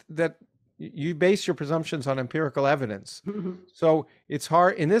you base your presumptions on empirical evidence. So it's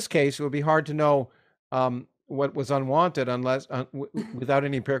hard in this case. It would be hard to know what was unwanted unless without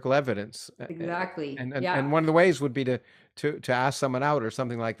any empirical evidence. Exactly. And one of the ways would be to ask someone out or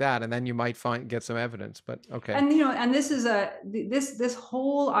something like that, and then you might get some evidence. But okay. And and this is this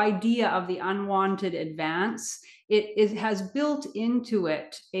whole idea of the unwanted advance. It has built into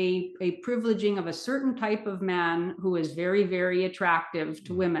it a privileging of a certain type of man who is very, very attractive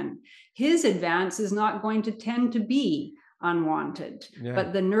to women. His advance is not going to tend to be unwanted.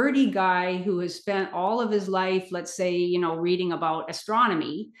 But the nerdy guy who has spent all of his life, let's say, reading about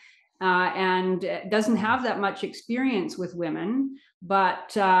astronomy, and doesn't have that much experience with women, but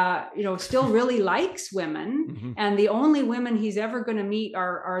still really likes women, and the only women he's ever going to meet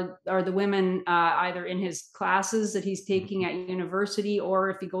are the women either in his classes that he's taking at university, or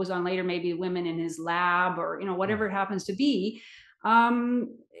if he goes on later, maybe women in his lab, or whatever it happens to be.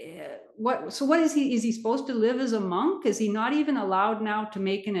 What is he supposed to live as a monk? Is he not even allowed now to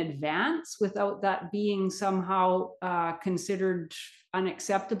make an advance without that being somehow considered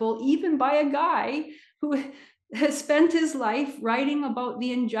unacceptable, even by a guy who has spent his life writing about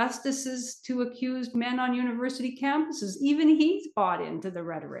the injustices to accused men on university campuses? Even he's bought into the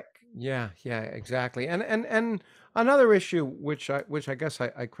rhetoric. Yeah, exactly. And another issue which I guess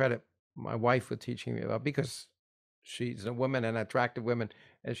I credit my wife with teaching me about, because she's a woman, an attractive woman,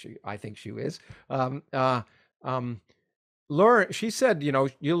 as I think she is. She said,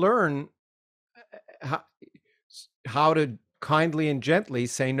 you learn how to kindly and gently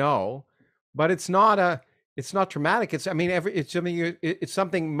say no, but it's not it's not traumatic. It's, I mean, it's something it's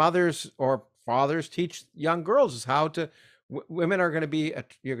something mothers or fathers teach young girls is how to. Women are going to be.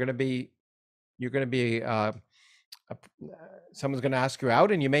 You're going to be. A, someone's going to ask you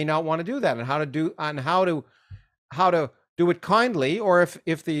out, and you may not want to do that, and how to do it kindly, or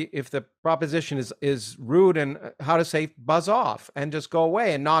if the proposition is rude, and how to say buzz off and just go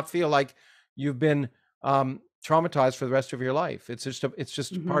away and not feel like you've been traumatized for the rest of your life. It's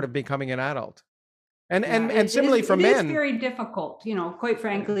just part of becoming an adult. And similarly for men, it is very difficult. Quite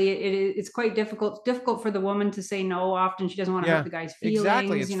frankly, it's quite difficult for the woman to say no. Often she doesn't want to hurt the guy's feelings.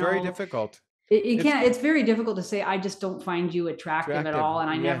 Exactly, it's very difficult. It's very difficult to say, I just don't find you attractive at all, and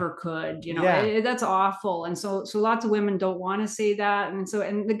I never could. That's awful. And so lots of women don't want to say that. And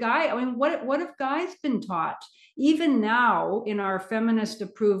the guy, I mean, what have guys been taught? Even now in our feminist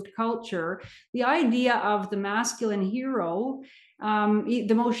approved culture, the idea of the masculine hero,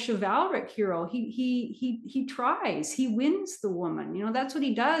 the most chivalric hero, he tries, he wins the woman. That's what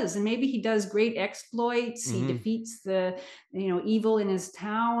he does. And maybe he does great exploits. He defeats the evil in his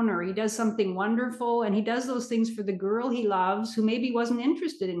town, or he does something wonderful, and he does those things for the girl he loves, who maybe wasn't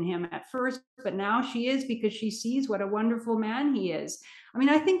interested in him at first, but now she is, because she sees what a wonderful man he is. I mean,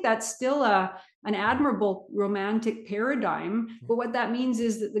 I think that's still an admirable romantic paradigm, but what that means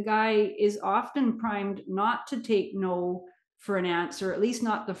is that the guy is often primed not to take no for an answer, at least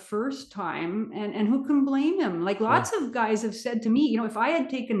not the first time. And who can blame him? Like, lots of guys have said to me, if I had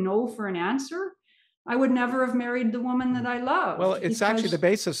taken no for an answer, I would never have married the woman that I love. Well, it's actually the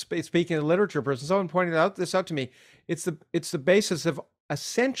basis. Speaking of literature person, someone pointed this out to me. It's the basis of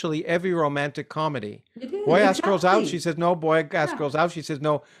essentially every romantic comedy. Boy asks girls out, she says no. Boy asks girls out, she says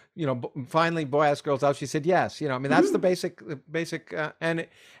no. Finally, boy asks girls out, she said yes. I mean, that's the basic. And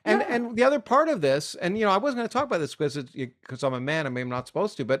the other part of this, and I wasn't going to talk about this because I'm a man. I mean, I'm not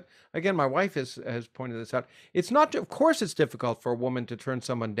supposed to. But again, my wife has pointed this out. It's not. Of course, it's difficult for a woman to turn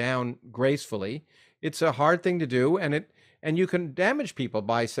someone down gracefully. It's a hard thing to do, and you can damage people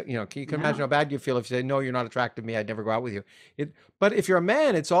by, you can imagine how bad you feel if you say, no, you're not attracted to me, I'd never go out with you. But if you're a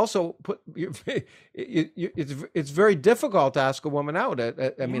man, it's also it's very difficult to ask a woman out.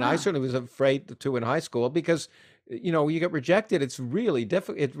 I mean, I certainly was afraid to in high school, because you get rejected. It's really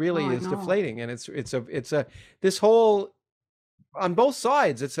difficult. It really is deflating, and it's this whole, on both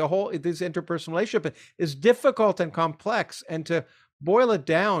sides, this interpersonal relationship is difficult and complex, and to boil it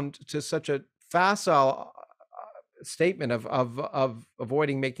down to such a facile statement of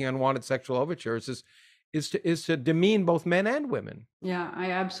avoiding making unwanted sexual overtures is to demean both men and women. Yeah,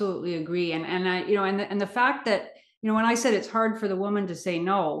 I absolutely agree. And the fact that, when I said it's hard for the woman to say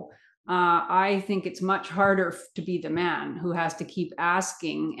no, I think it's much harder to be the man who has to keep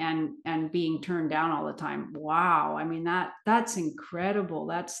asking and being turned down all the time. Wow. I mean, that's incredible.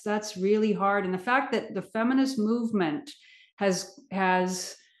 That's really hard. And the fact that the feminist movement has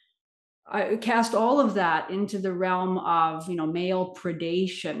cast all of that into the realm of male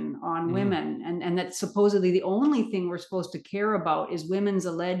predation on women, and that's supposedly the only thing we're supposed to care about is women's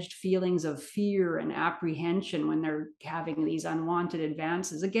alleged feelings of fear and apprehension when they're having these unwanted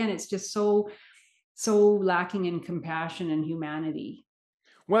advances. Again, it's just so lacking in compassion and humanity.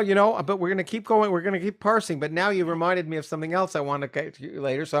 Well, but we're going to keep going. We're going to keep parsing. But now you reminded me of something else I want to get to you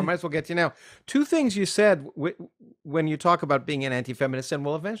later, so I might as well get to you now. Two things you said when you talk about being an anti-feminist, and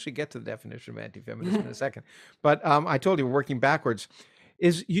we'll eventually get to the definition of anti-feminist in a second. But I told you we're working backwards.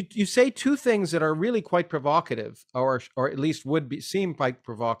 Is you say two things that are really quite provocative, or at least seem quite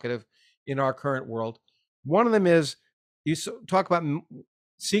provocative in our current world. One of them is you talk about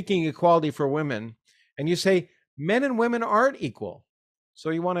seeking equality for women, and you say men and women aren't equal. So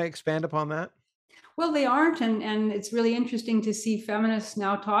you want to expand upon that? Well, they aren't, and it's really interesting to see feminists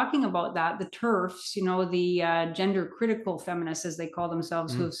now talking about that. The TERFs, the gender critical feminists, as they call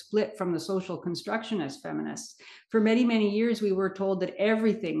themselves, who have split from the social constructionist feminists. For many, many years, we were told that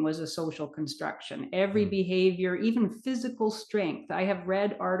everything was a social construction, every behavior, even physical strength. I have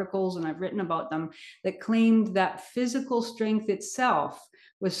read articles, and I've written about them, that claimed that physical strength itself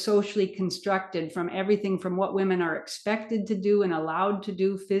was socially constructed, from everything from what women are expected to do and allowed to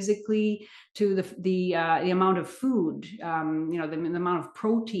do physically, to the amount of food, the amount of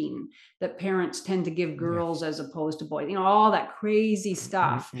protein that parents tend to give girls as opposed to boys, all that crazy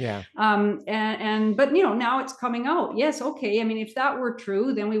stuff. But now it's coming out. Yes, okay. I mean, if that were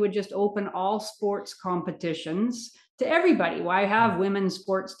true, then we would just open all sports competitions to everybody. Why have women's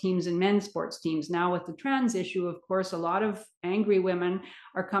sports teams and men's sports teams? Now with the trans issue, of course, a lot of angry women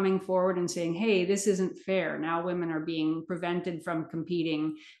are coming forward and saying, hey, this isn't fair. Now women are being prevented from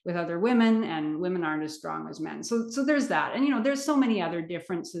competing with other women, and women aren't as strong as men. So there's that. And, there's so many other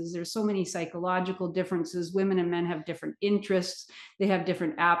differences. There's so many psychological differences. Women and men have different interests. They have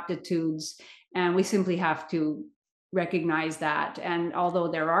different aptitudes. And we simply have to recognize that. And although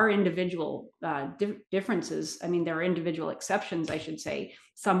there are individual differences, I mean, there are individual exceptions, I should say.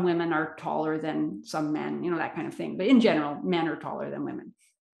 Some women are taller than some men, that kind of thing. But in general, men are taller than women.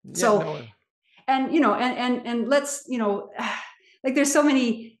 And let's, like there's so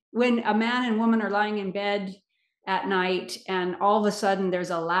many, when a man and woman are lying in bed at night and all of a sudden there's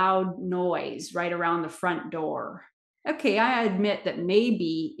a loud noise right around the front door. Okay, I admit that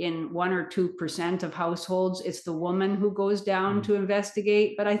maybe in 1 or 2% of households, it's the woman who goes down to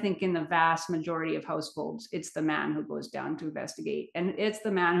investigate. But I think in the vast majority of households, it's the man who goes down to investigate. And it's the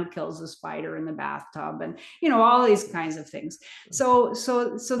man who kills the spider in the bathtub and, all these kinds of things. So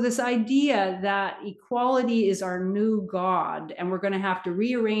this idea that equality is our new God and we're going to have to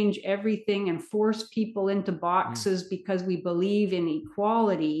rearrange everything and force people into boxes because we believe in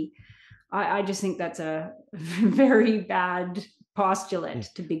equality, I just think that's a very bad postulate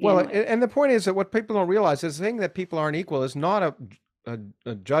to begin with. And the point is that what people don't realize is saying that people aren't equal is not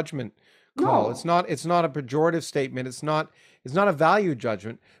a judgment call. No. It's not a pejorative statement. It's not a value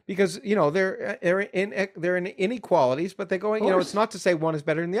judgment, because they're in inequalities, but they go, it's not to say one is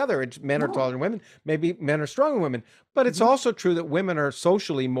better than the other. Men are taller than women. Maybe men are stronger than women, but it's also true that women are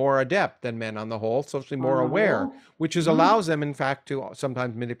socially more adept than men on the whole, socially more aware, which allows them, in fact, to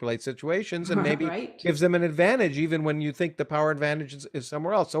sometimes manipulate situations and maybe gives them an advantage, even when you think the power advantage is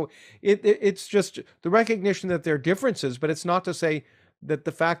somewhere else. So it's just the recognition that there are differences, but it's not to say that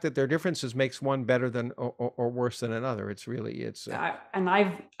the fact that there are differences makes one better than or worse than another. And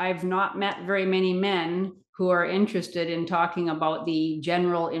I've not met very many men who are interested in talking about the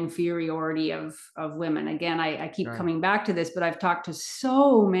general inferiority of women. Again, I keep coming back to this, but I've talked to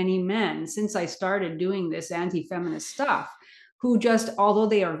so many men since I started doing this anti-feminist stuff, who just, although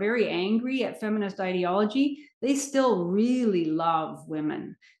they are very angry at feminist ideology, they still really love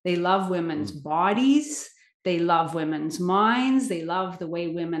women. They love women's bodies. They love women's minds. They love the way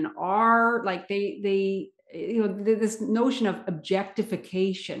women are. Like this notion of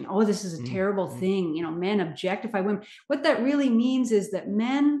objectification. Oh, this is a terrible thing. Men objectify women. What that really means is that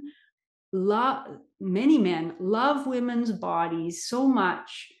many men love women's bodies so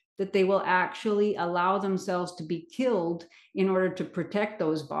much that they will actually allow themselves to be killed in order to protect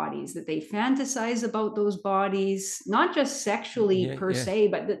those bodies, that they fantasize about those bodies, not just sexually per se,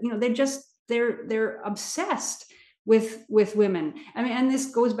 but they're obsessed with women. I mean, and this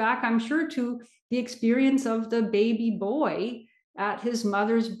goes back, I'm sure, to the experience of the baby boy at his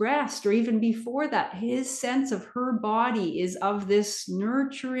mother's breast, or even before that. His sense of her body is of this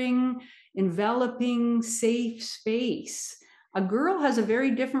nurturing, enveloping, safe space. A girl has a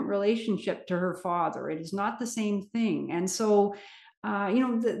very different relationship to her father. It is not the same thing. And so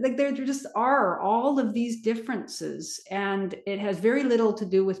there just are all of these differences, and it has very little to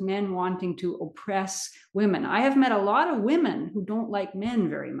do with men wanting to oppress women. I have met a lot of women who don't like men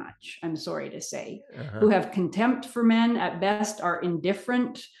very much, I'm sorry to say, who have contempt for men, at best are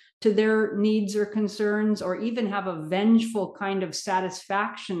indifferent to their needs or concerns, or even have a vengeful kind of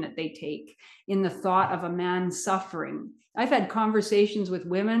satisfaction that they take in the thought of a man suffering. I've had conversations with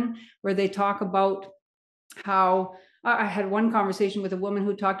women where they talk about how, I had one conversation with a woman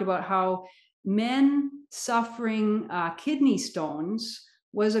who talked about how men suffering kidney stones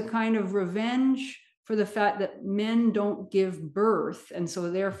was a kind of revenge for the fact that men don't give birth, and so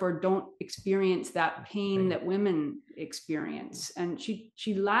therefore don't experience that pain that women experience. And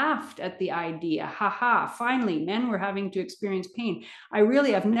she laughed at the idea. Finally, men were having to experience pain.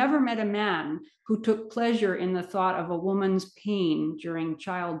 I've never met a man who took pleasure in the thought of a woman's pain during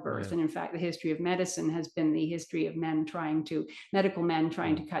childbirth. And in fact, the history of medicine has been the history of medical men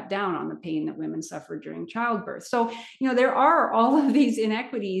trying to cut down on the pain that women suffer during childbirth. So, there are all of these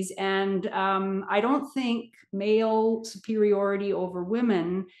inequities, and I don't think male superiority over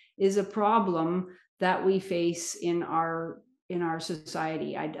women is a problem that we face in our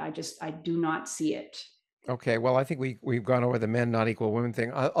society. I do not see it. Okay, well, I think we've gone over the men not equal women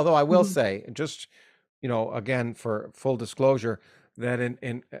thing. Although I will say, just again, for full disclosure, that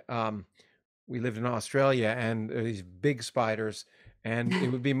we lived in Australia, and these big spiders, and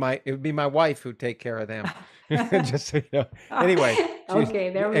it would be my wife who'd take care of them. Just so you know. Anyway. Okay,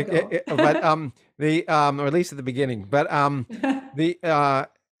 there we go. But or at least at the beginning. But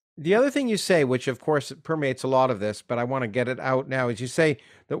the other thing you say, which of course permeates a lot of this, but I want to get it out now, is you say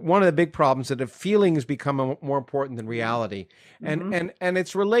that one of the big problems is that feelings become more important than reality, and Mm-hmm. and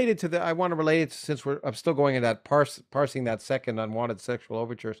it's related to the. I want to relate it since I'm still going in that parsing that second unwanted sexual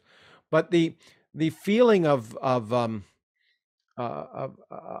overtures, but the feeling of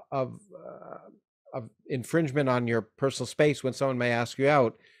infringement on your personal space when someone may ask you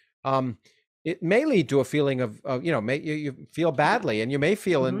out, um, it may lead to a feeling of you feel badly, and you may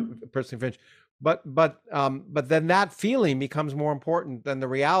feel in Mm-hmm. personally infringed, but then that feeling becomes more important than the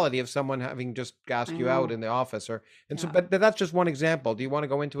reality of someone having just I asked you out know. in the office, or and so. Yeah. But that's just one example. Do you want to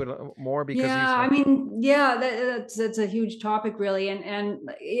go into it more because Yeah, these I are? mean, yeah, that's a huge topic, really, and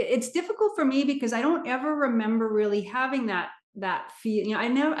it's difficult for me because I don't ever remember really having that feel.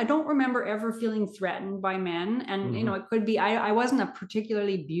 I don't remember ever feeling threatened by men, and Mm-hmm. it could be I wasn't a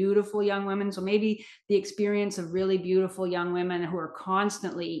particularly beautiful young woman, so maybe the experience of really beautiful young women who are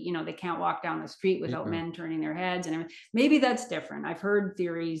constantly, they can't walk down the street without Mm-hmm. men turning their heads, and maybe that's different. I've heard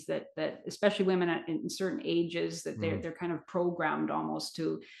theories that especially women in certain ages that Mm-hmm. they're kind of programmed almost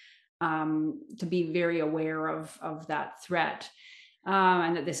to be very aware of that threat,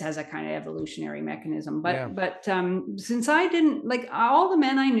 and that this has a kind of evolutionary mechanism. Yeah. But since I didn't like all the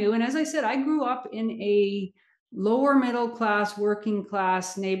men I knew, and as I said, I grew up in a lower middle class, working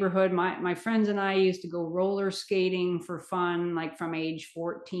class neighborhood. My friends and I used to go roller skating for fun, like from age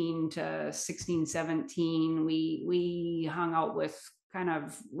 14 to 16, 17. We hung out with kind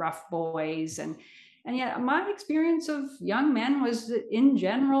of rough boys, and yet my experience of young men was that in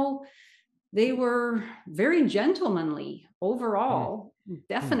general they were very gentlemanly overall, Mm-hmm.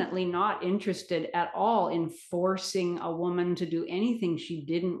 definitely not interested at all in forcing a woman to do anything she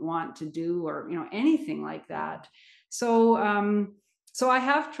didn't want to do, or anything like that. So I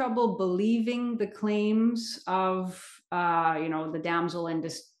have trouble believing the claims of the damsel in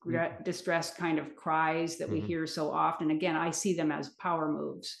distress kind of cries that we Mm-hmm. hear so often. Again, I see them as power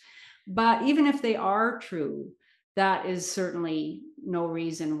moves, but even if they are true, that is certainly no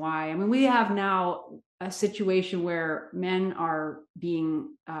reason why. I mean, we have now a situation where men are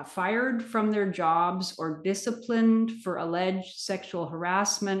being fired from their jobs or disciplined for alleged sexual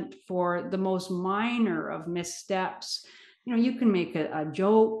harassment for the most minor of missteps. You can make a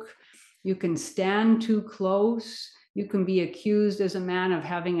joke, you can stand too close, you can be accused as a man of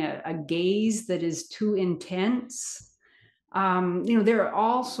having a gaze that is too intense. There are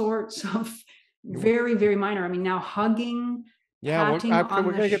all sorts of very, very minor. I mean, now hugging, Yeah, patting we're on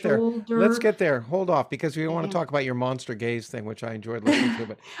going the to get there. Let's shoulder. get there. Hold off, because we want to Yeah. talk about your monster gaze thing, which I enjoyed listening to.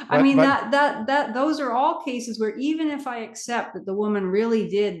 But I mean, but that those are all cases where even if I accept that the woman really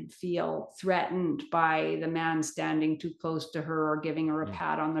did feel threatened by the man standing too close to her or giving her a Mm.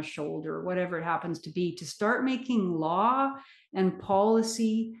 pat on the shoulder, or whatever it happens to be, to start making law and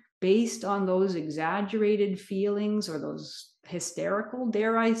policy based on those exaggerated feelings or those hysterical,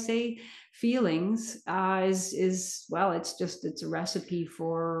 dare I say, feelings, is well, it's a recipe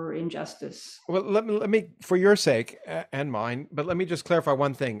for injustice. Well, let me for your sake and mine, but let me just clarify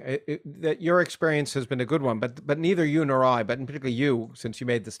one thing: that your experience has been a good one, but neither you nor I, but in particular you, since you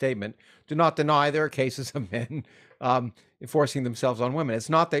made the statement, do not deny there are cases of men forcing themselves on women. It's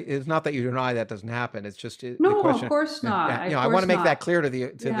not that you deny that doesn't happen. It's just the No, of question. course not. Yeah, Of I want to course make that not. clear to the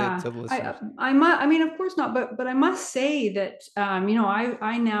Yeah, listeners. I mean, of course not. But I must say that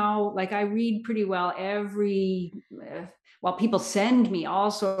I now, like, I read pretty well every. Well, people send me all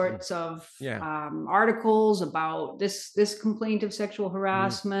Mm. sorts of Yeah. articles about this complaint of sexual Mm.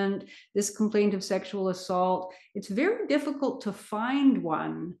 harassment, this complaint of sexual assault. It's very difficult to find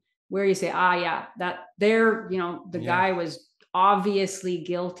one where you say, yeah, that there, the Yeah. guy was obviously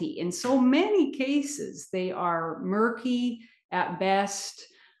guilty. In so many cases, they are murky at best.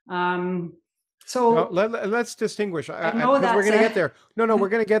 Um, No, so let's distinguish, I know because we're that's going to get a there. No, we're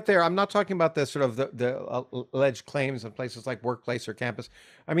going to get there. I'm not talking about the sort of the alleged claims of places like workplace or campus.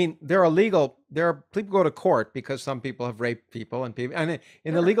 I mean, there are legal. There are people go to court because some people have raped people, and in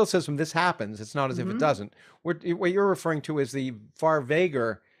the sure. legal system, this happens. It's not as if it Mm-hmm. doesn't. What you're referring to is the far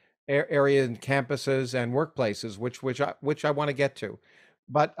vaguer area in campuses and workplaces, which I want to get to.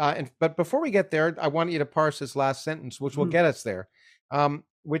 But before we get there, I want you to parse this last sentence, which will Mm-hmm. get us there,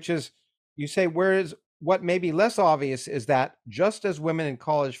 which is. You say, whereas what may be less obvious is that just as women in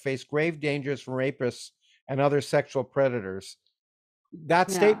college face grave dangers from rapists and other sexual predators, that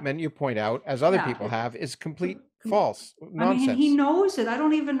Yeah. statement you point out, as other Yeah. people have, is complete false I mean, he nonsense. knows it. I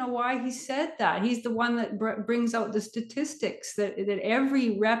don't even know why he said that. He's the one that brings out the statistics that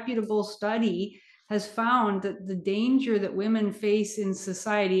every reputable study has found that the danger that women face in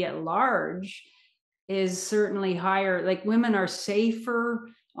society at large is certainly higher. Like, women are safer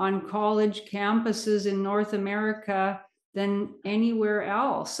on college campuses in North America than anywhere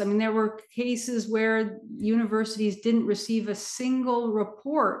else. I mean, there were cases where universities didn't receive a single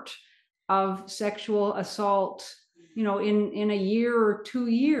report of sexual assault, in a year or 2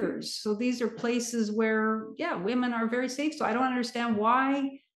 years. So these are places where, women are very safe. So I don't understand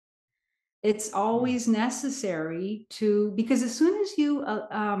why it's always necessary because as soon as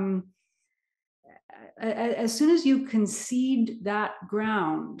you concede that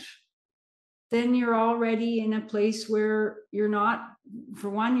ground, then you're already in a place where you're not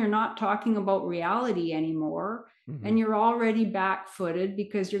talking about reality anymore. Mm-hmm. And you're already back-footed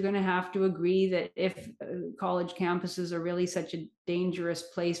because you're going to have to agree that if college campuses are really such a dangerous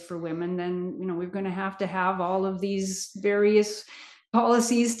place for women, then, we're going to have all of these various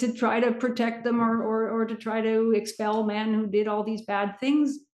policies to try to protect them or to try to expel men who did all these bad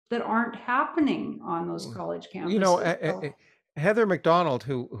things that aren't happening on those college campuses. Heather McDonald,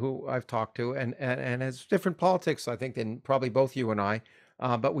 who I've talked to, and has different politics, I think, than probably both you and I,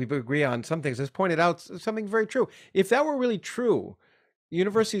 but we agree on some things, has pointed out something very true. If that were really true,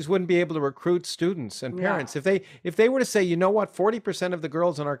 universities wouldn't be able to recruit students and parents. Yeah. If they were to say, 40% of the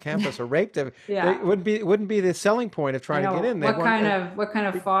girls on our campus are raped, it wouldn't be the selling point of trying to get in. What kind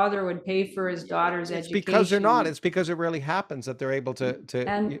of father would pay for his daughter's education? Because they're not. It's because it rarely happens that they're able to.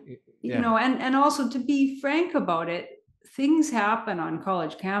 And also, to be frank about it, things happen on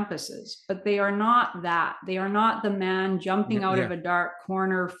college campuses, but they are not that. They are not the man jumping out of a dark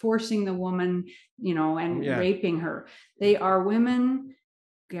corner, forcing the woman, and raping her. They are women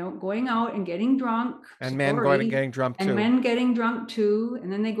going out and getting drunk. And men going and getting drunk too. And men getting drunk too.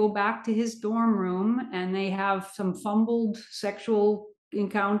 And then they go back to his dorm room and they have some fumbled sexual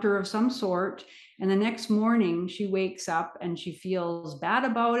encounter of some sort. And the next morning she wakes up and she feels bad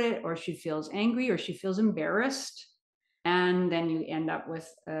about it, or she feels angry, or she feels embarrassed. And then you end up with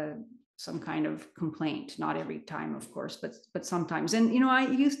some kind of complaint. Not every time, of course, but sometimes. And, I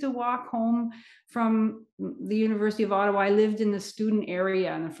used to walk home from the University of Ottawa. I lived in the student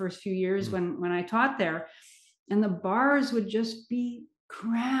area in the first few years when I taught there. And the bars would just be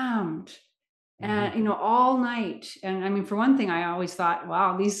crammed. And, all night. And I mean, for one thing, I always thought,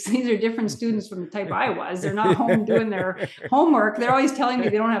 wow, these are different students from the type I was. They're not home doing their homework. They're always telling me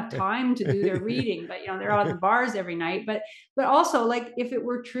they don't have time to do their reading, but, they're out at the bars every night. But also, like, if it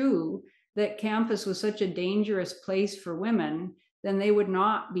were true that campus was such a dangerous place for women, then they would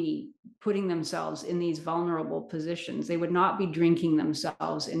not be putting themselves in these vulnerable positions. They would not be drinking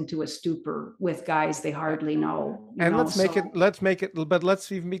themselves into a stupor with guys they hardly know. And let's make it, but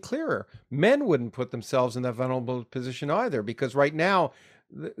let's even be clearer. Men wouldn't put themselves in that vulnerable position either, because right now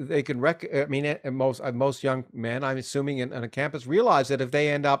they can most young men, I'm assuming on a campus, realize that if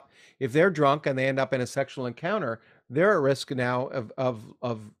they're drunk and they end up in a sexual encounter, they're at risk now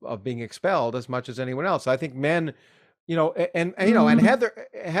of being expelled as much as anyone else. I think men, and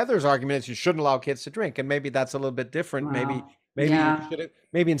Heather's argument is you shouldn't allow kids to drink, and maybe that's a little bit different. Wow.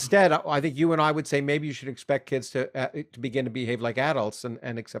 Maybe instead, I think you and I would say maybe you should expect kids to begin to behave like adults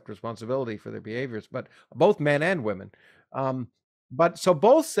and accept responsibility for their behaviors, but both men and women. But so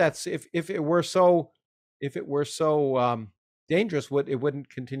both sets, if it were so dangerous, it wouldn't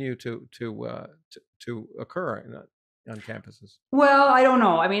continue to occur on campuses? Well, I don't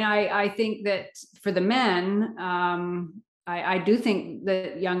know. I mean, I think that for the men, I do think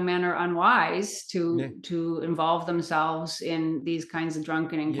that young men are unwise to involve themselves in these kinds of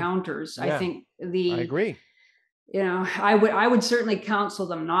drunken encounters. Yeah. I agree. I would certainly counsel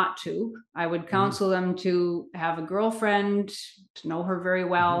them not to. I would counsel them to have a girlfriend, to know her very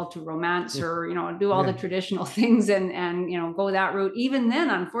well, to romance her, do all the traditional things and go that route. Even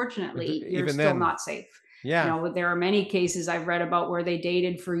then, unfortunately, you're still not safe. Yeah. There are many cases I've read about where they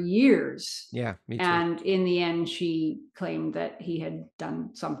dated for years. Yeah, me too. And in the end, she claimed that he had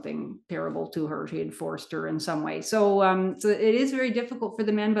done something terrible to her. He had forced her in some way. So it is very difficult for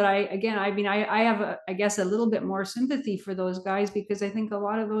the men. But I have, I guess, a little bit more sympathy for those guys, because I think a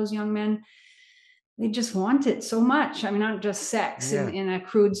lot of those young men, they just want it so much. I mean, not just sex in a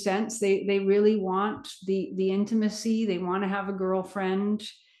crude sense. They really want the intimacy. They want to have a girlfriend.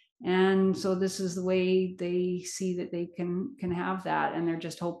 And so this is the way they see that they can have that, and they're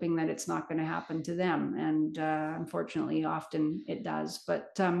just hoping that it's not going to happen to them. And unfortunately, often it does.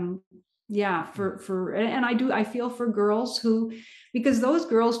 But I feel for girls because those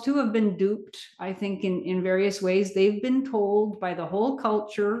girls too have been duped. I think in various ways. They've been told by the whole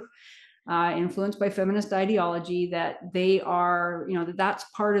culture, influenced by feminist ideology, that they are, that's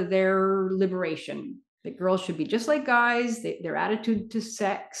part of their liberation. that girls should be just like guys. Their attitude to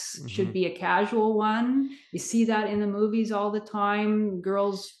sex should be a casual one. You see that in the movies all the time.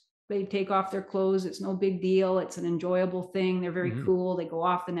 Girls, they take off their clothes. It's no big deal. It's an enjoyable thing. They're very cool. They go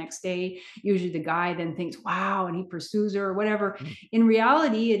off the next day. Usually the guy then thinks, wow, and he pursues her or whatever. In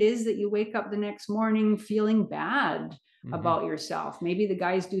reality, it is that you wake up the next morning feeling bad about yourself. Maybe the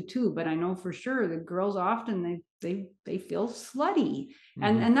guys do too, but I know for sure the girls often they feel slutty.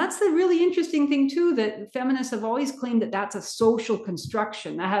 And that's the really interesting thing too, that feminists have always claimed that that's a social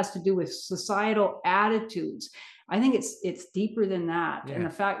construction that has to do with societal attitudes. I think it's deeper than that. And the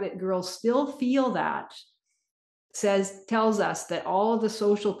fact that girls still feel that tells us that all of the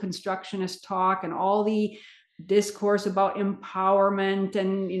social constructionist talk and all the discourse about empowerment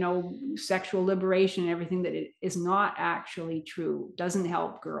and, you know, sexual liberation and everything, that it is not actually true. Doesn't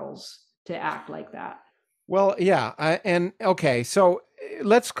help girls to act like that. Well, yeah. And okay, so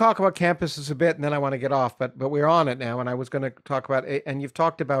let's talk about campuses a bit, and then I want to get off, but we're on it now. And I was going to talk about it, and you've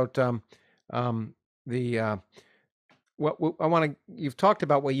talked about you've talked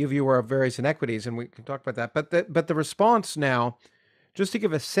about what you view are various inequities, and we can talk about that. But the response now, just to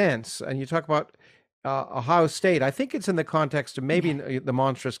give a sense, and you talk about Ohio State. I think it's in the context of maybe the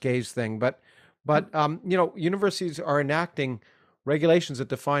monstrous gaze thing, but you know, universities are enacting regulations that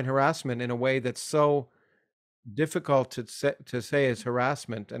define harassment in a way that's so difficult to say is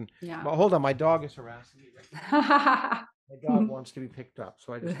harassment. And well, hold on, my dog is harassing me. My dog wants to be picked up,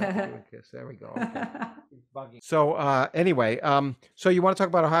 so I just have to do a kiss. There we go. Okay. Bugging. So anyway, so you want to talk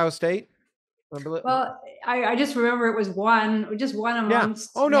about Ohio State? Well, I just remember it was just one amongst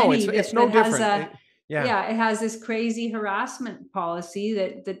Oh no, many it's no different. It has this crazy harassment policy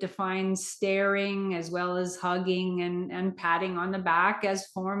that defines staring as well as hugging and patting on the back as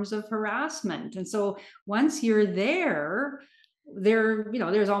forms of harassment. And so once you're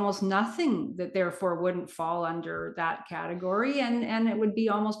there's almost nothing that therefore wouldn't fall under that category, and it would be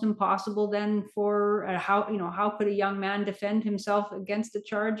almost impossible then for how could a young man defend himself against a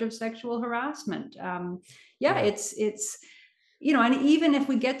charge of sexual harassment? It's you know, and even if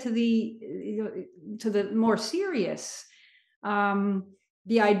we get to the more serious, the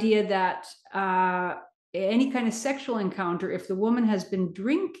idea that any kind of sexual encounter, if the woman has been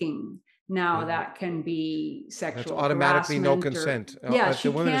drinking, now that can be sexual. That's automatically no consent. She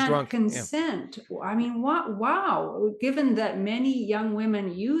the woman can't is drunk. Consent. Yeah. I mean, wow. Given that many young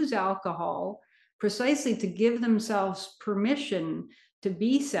women use alcohol precisely to give themselves permission to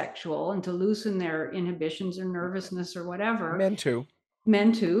be sexual and to loosen their inhibitions or nervousness or whatever.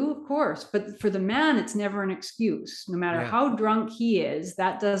 Men too, of course. But for the man, it's never an excuse. No matter how drunk he is,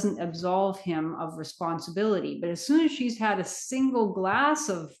 that doesn't absolve him of responsibility. But as soon as she's had a single glass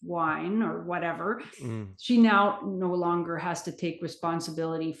of wine or whatever, she now no longer has to take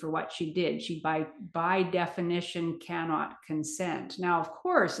responsibility for what she did. She, by definition, cannot consent. Now, of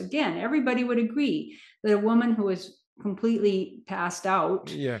course, again, everybody would agree that a woman who is completely passed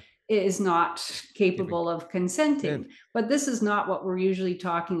out is not capable of consenting. But this is not what we're usually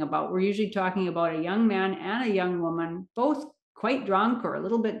talking about. We're usually talking about a young man and a young woman, both quite drunk or a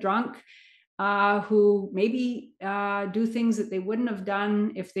little bit drunk, who maybe do things that they wouldn't have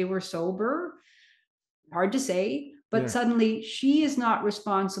done if they were sober. Hard to say, but suddenly she is not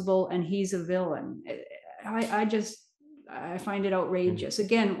responsible and he's a villain. I find it outrageous.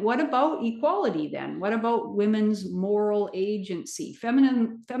 Again, what about equality then? What about women's moral agency?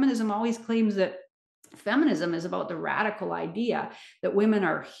 Feminism always claims that feminism is about the radical idea that women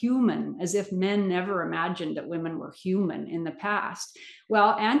are human, as if men never imagined that women were human in the past.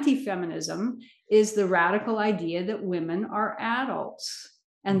 Well, anti-feminism is the radical idea that women are adults,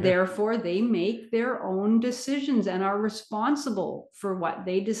 and therefore they make their own decisions and are responsible for what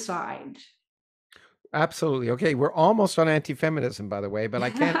they decide. Absolutely. Okay, we're almost on anti-feminism, by the way, but I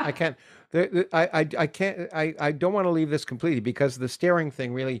can't. I don't want to leave this completely because the staring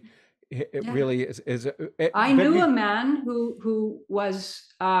thing really is. I knew a man who was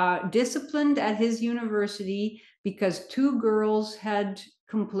disciplined at his university because two girls had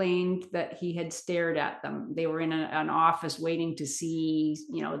complained that he had stared at them. They were in an office waiting to see,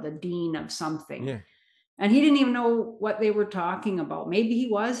 the dean of something. Yeah. And he didn't even know what they were talking about. Maybe he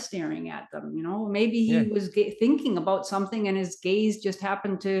was staring at them, maybe he was thinking about something and his gaze just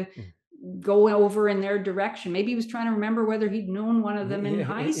happened to go over in their direction. Maybe he was trying to remember whether he'd known one of them in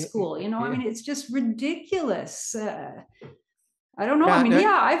high school. I mean, it's just ridiculous. I don't know.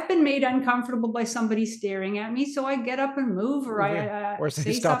 I've been made uncomfortable by somebody staring at me, so I get up and move, or I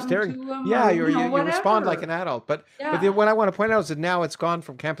say stop staring. You respond like an adult. But what I want to point out is that now it's gone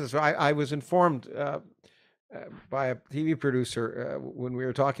from campus. I was informed by a TV producer when we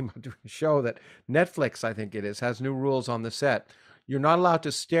were talking about doing a show that Netflix, I think it is, has new rules on the set. You're not allowed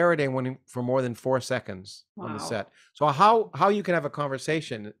to stare at anyone for more than 4 seconds on the Wow. set. So how you can have a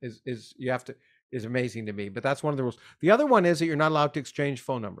conversation is you have to is amazing to me. But that's one of the rules. The other one is that you're not allowed to exchange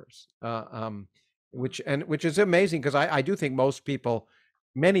phone numbers, which is amazing because I do think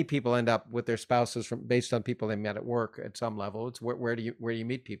many people end up with their spouses based on people they met at work at some level. It's where do you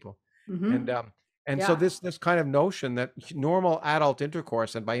meet people, Mm-hmm. and so this kind of notion that normal adult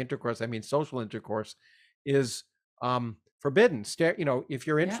intercourse, and by intercourse I mean social intercourse, is forbidden. If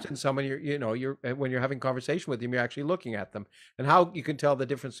you're interested in someone, you're when you're having conversation with them, you're actually looking at them, and how you can tell the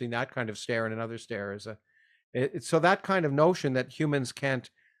difference between that kind of stare and another stare is so that kind of notion that humans can't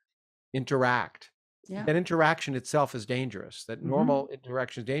interact, that interaction itself is dangerous, that normal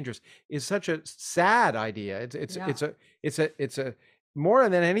interaction is dangerous, is such a sad idea. It's a more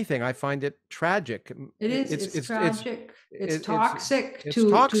than anything, I find it tragic. It's tragic. It's toxic. It's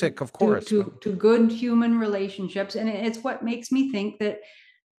toxic, of course, to good human relationships, and it's what makes me think that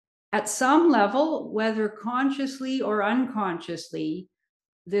at some level, whether consciously or unconsciously,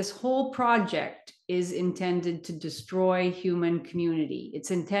 this whole project is intended to destroy human community.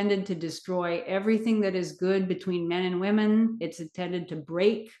 It's intended to destroy everything that is good between men and women. It's intended to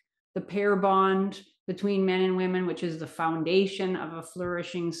break the pair bond between men and women, which is the foundation of a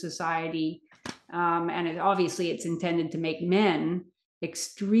flourishing society. And obviously it's intended to make men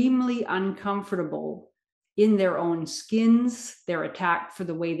extremely uncomfortable in their own skins. They're attacked for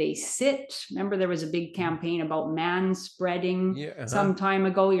the way they sit. Remember, there was a big campaign about man spreading some time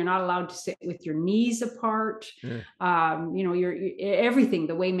ago. You're not allowed to sit with your knees apart. You're everything,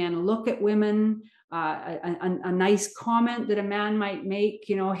 the way men look at women, a nice comment that a man might make,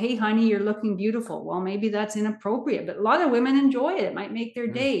 hey, honey, you're looking beautiful. Well, maybe that's inappropriate, but a lot of women enjoy it. It might make their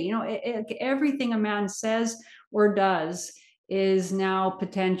day. Everything a man says or does is now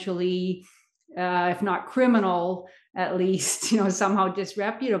potentially if not criminal, at least, somehow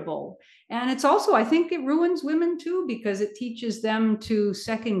disreputable. And it's also, I think it ruins women too, because it teaches them to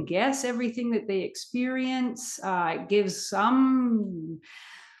second guess everything that they experience. It gives some,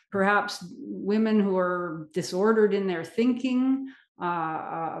 perhaps women who are disordered in their thinking,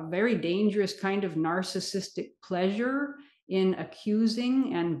 a very dangerous kind of narcissistic pleasure in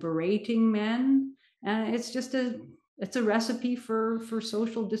accusing and berating men. And it's just it's a recipe for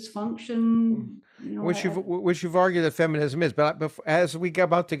social dysfunction, which you've argued that feminism is. But as we get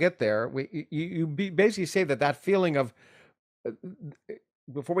about to get there, you basically say that feeling of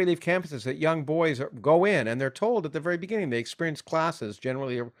before we leave campuses, that young boys go in and they're told at the very beginning, they experience classes,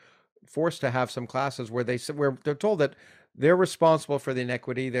 generally are forced to have some classes where they're told that they're responsible for the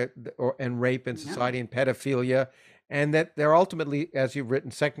inequity and rape in society and pedophilia. And that they're ultimately, as you've written,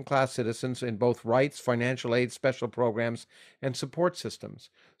 second-class citizens in both rights, financial aid, special programs, and support systems.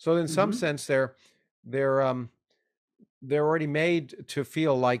 So, in some sense, they're already made to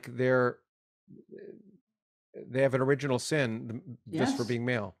feel like they have an original sin just for being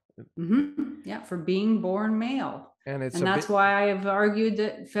male. Yeah, for being born male. And that's why I have argued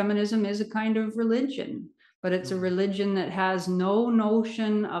that feminism is a kind of religion. But it's a religion that has no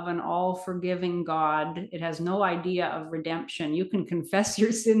notion of an all-forgiving God. It has no idea of redemption. You can confess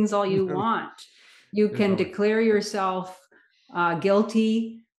your sins all you want. You can declare yourself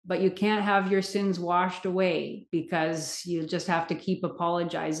guilty, but you can't have your sins washed away, because you just have to keep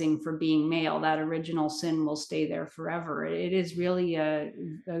apologizing for being male. That original sin will stay there forever. It is really a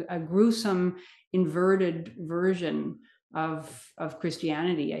gruesome, inverted version of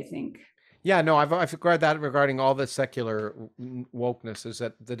Christianity, I think. Yeah, no, I've heard that regarding all the secular wokeness, is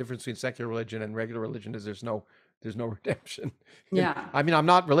that the difference between secular religion and regular religion is there's no redemption. Yeah. I mean, I'm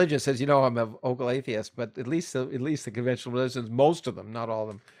not religious, as you know, I'm a vocal atheist, but at least the conventional religions, most of them, not all of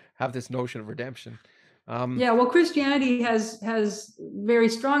them, have this notion of redemption. Well, Christianity has very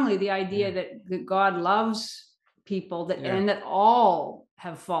strongly the idea that God loves people, and that all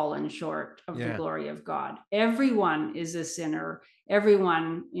have fallen short of the glory of God. Everyone is a sinner.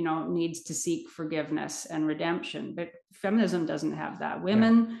 Everyone, needs to seek forgiveness and redemption. But feminism doesn't have that.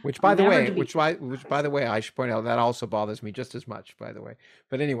 Women, which by the way, I should point out that also bothers me just as much. By the way,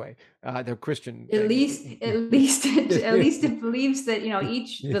 but anyway, they're Christian. At least it believes that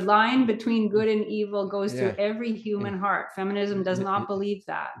the line between good and evil goes through every human heart. Feminism does not believe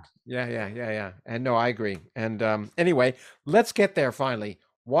that. Yeah. And no, I agree. And anyway, let's get there finally.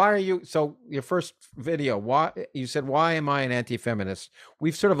 Why are you, so your first video, why you said, why am I an anti-feminist?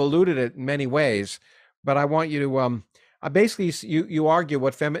 We've sort of alluded it in many ways, but I want you to, basically you argue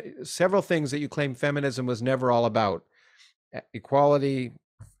several things that you claim feminism was never all about: equality,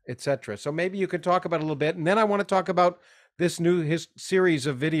 etc. So maybe you could talk about it a little bit, and then I want to talk about this new series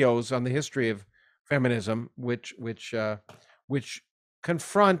of videos on the history of feminism, which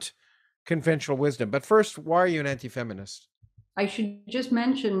confront conventional wisdom. But first, why are you an anti-feminist? I should just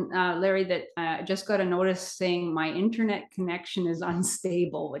mention, Larry, that I just got a notice saying my internet connection is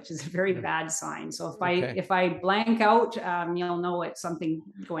unstable, which is a very bad sign. So if I blank out, you'll know it's something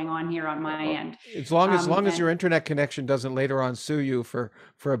going on here on my end. As long as your internet connection doesn't later on sue you for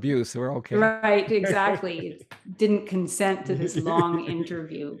abuse, we're okay. Right, exactly. It didn't consent to this long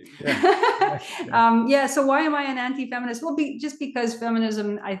interview. So why am I an anti-feminist? Well, just because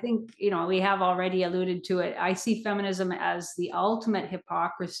feminism, I think, we have already alluded to it. I see feminism as the ultimate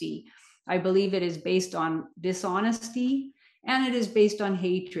hypocrisy. I believe it is based on dishonesty and it is based on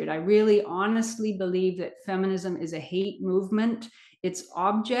hatred. I really honestly believe that feminism is a hate movement. Its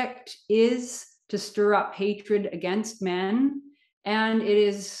object is to stir up hatred against men, and it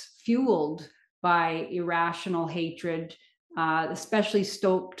is fueled by irrational hatred, especially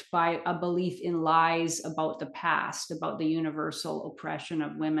stoked by a belief in lies about the past, about the universal oppression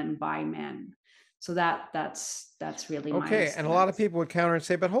of women by men. So that's really my stance. And a lot of people would counter and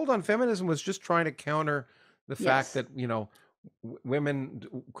say, but hold on, feminism was just trying to counter the fact that women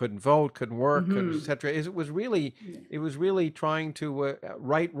couldn't vote, couldn't work, etc. It was really trying to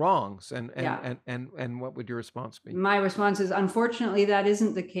right wrongs. And what would your response be? My response is, unfortunately, that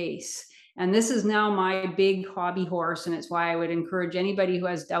isn't the case. And this is now my big hobby horse. And it's why I would encourage anybody who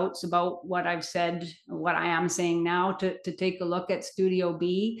has doubts about what I've said, what I am saying now, to take a look at Studio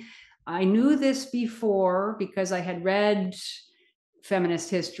B. I knew this before because I had read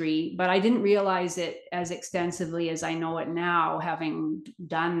feminist history, but I didn't realize it as extensively as I know it now, having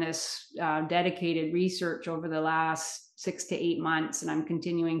done this dedicated research over the last 6 to 8 months, and I'm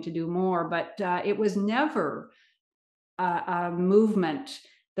continuing to do more. But it was never a movement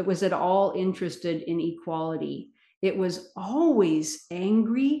that was at all interested in equality. It was always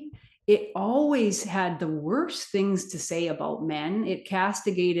angry. It always had the worst things to say about men. It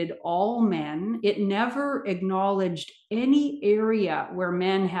castigated all men. It never acknowledged any area where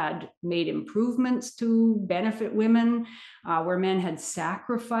men had made improvements to benefit women, where men had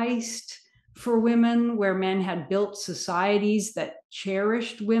sacrificed for women, where men had built societies that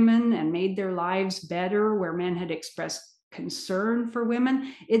cherished women and made their lives better, where men had expressed concern for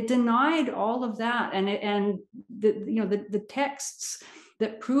women. It denied all of that. And the texts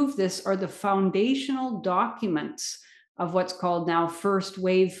that prove this are the foundational documents of what's called now first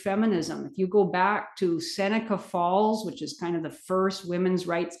wave feminism. If you go back to Seneca Falls, which is kind of the first women's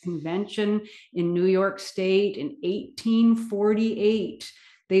rights convention in New York State in 1848,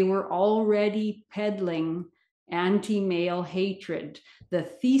 they were already peddling anti-male hatred. The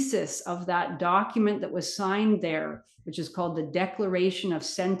thesis of that document that was signed there, which is called the Declaration of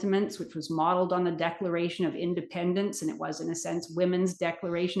Sentiments, which was modeled on the Declaration of Independence, and it was, in a sense, women's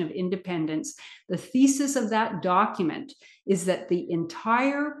Declaration of Independence. The thesis of that document is that the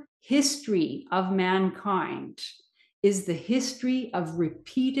entire history of mankind is the history of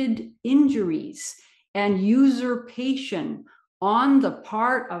repeated injuries and usurpation on the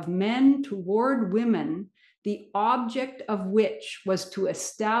part of men toward women, the object of which was to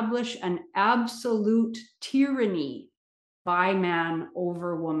establish an absolute tyranny by man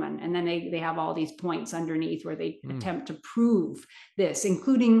over woman. And then they have all these points underneath where they attempt to prove this,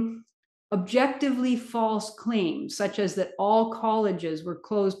 including objectively false claims, such as that all colleges were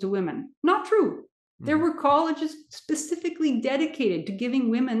closed to women. Not true. There were colleges specifically dedicated to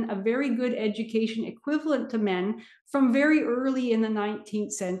giving women a very good education equivalent to men from very early in the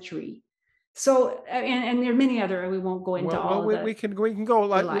 19th century. So, and there are many other, we won't go into all of we can go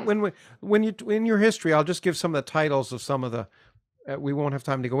like when you in your history, I'll just give some of the titles of some of the, we won't have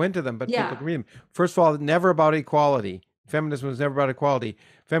time to go into them, but people can read them. First of all, never about equality. Feminism was never about equality.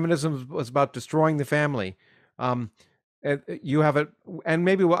 Feminism was about destroying the family. You have it, and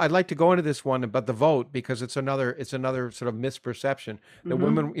maybe I'd like to go into this one about the vote, because it's another sort of misperception that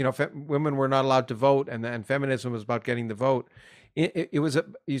women, women were not allowed to vote, and feminism was about getting the vote. It was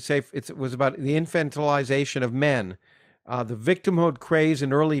about the infantilization of men, the victimhood craze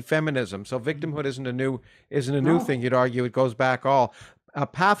in early feminism. So victimhood isn't a new thing. You'd argue it goes back all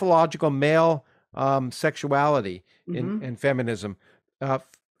pathological male sexuality in feminism.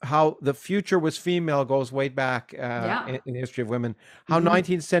 How the future was female goes way back in the history of women. How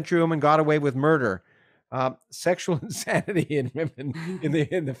 19th century women got away with murder. sexual insanity in women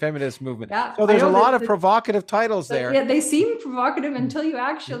in the feminist movement. Yeah, so there's a lot of provocative titles there. Yeah, they seem provocative until you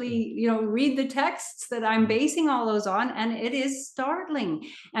actually, read the texts that I'm basing all those on, and it is startling.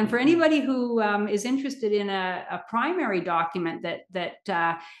 And for anybody who is interested in a primary document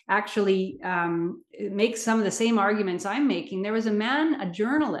that actually makes some of the same arguments I'm making, there was a man, a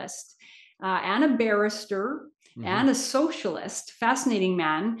journalist, and a barrister, and a socialist, fascinating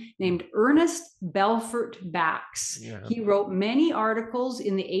man named Ernest Belfort Bax. Yeah. He wrote many articles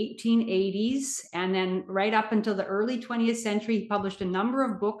in the 1880s, and then right up until the early 20th century, he published a number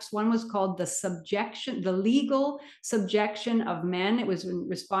of books. One was called The Legal Subjection of Men. It was in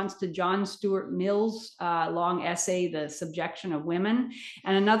response to John Stuart Mill's long essay, The Subjection of Women,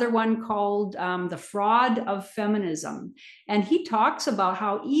 and another one called The Fraud of Feminism. And he talks about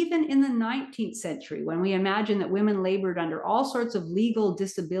how even in the 19th century, when we imagine that women labored under all sorts of legal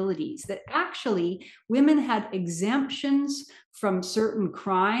disabilities, that actually women had exemptions from certain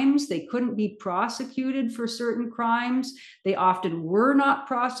crimes. They couldn't be prosecuted for certain crimes. They often were not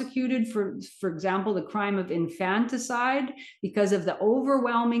prosecuted for example, the crime of infanticide, because of the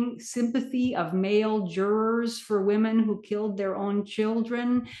overwhelming sympathy of male jurors for women who killed their own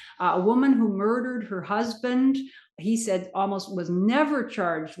children. A woman who murdered her husband, he said, almost was never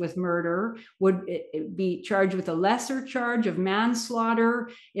charged with murder, would be charged with a lesser charge of manslaughter,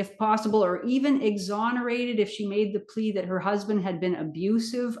 if possible, or even exonerated if she made the plea that her husband had been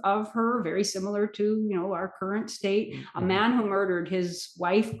abusive of her, very similar to, our current state. A man who murdered his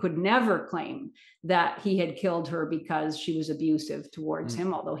wife could never claim that he had killed her because she was abusive towards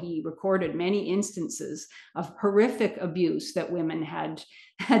him, although he recorded many instances of horrific abuse that women had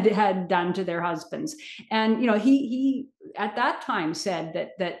done to their husbands. And he at that time said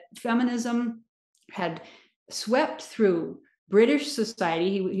that feminism had swept through British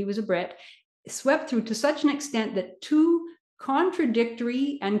society. He was a Brit, swept through to such an extent that two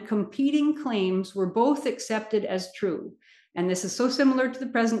contradictory and competing claims were both accepted as true. And this is so similar to the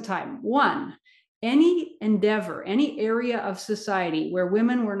present time. One, any endeavor, any area of society where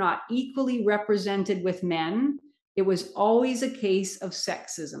women were not equally represented with men, it was always a case of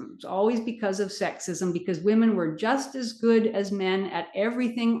sexism. It was always because of sexism, because women were just as good as men at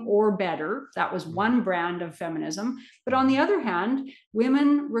everything or better. That was one brand of feminism. But on the other hand,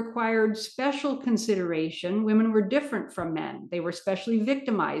 women required special consideration. Women were different from men. They were specially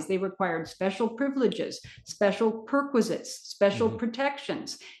victimized. They required special privileges, special perquisites, special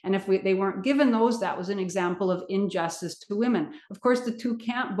protections. And if they weren't given those, that was an example of injustice to women. Of course, the two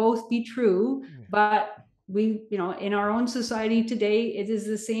can't both be true, but we, in our own society today, it is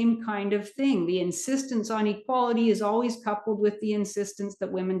the same kind of thing. The insistence on equality is always coupled with the insistence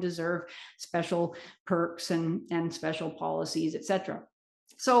that women deserve special perks and special policies, etc.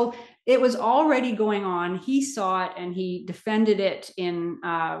 So it was already going on. He saw it and he defended it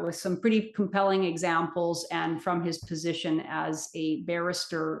with some pretty compelling examples and from his position as a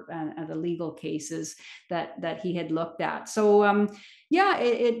barrister and the legal cases that he had looked at. So I've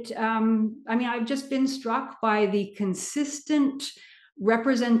just been struck by the consistent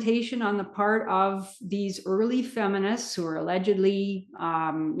representation on the part of these early feminists who are allegedly,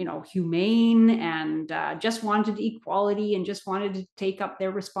 humane and just wanted equality and just wanted to take up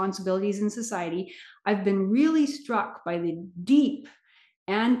their responsibilities in society. I've been really struck by the deep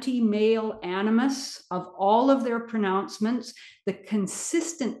anti-male animus of all of their pronouncements, the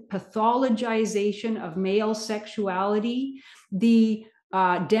consistent pathologization of male sexuality, the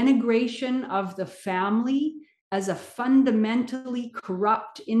denigration of the family as a fundamentally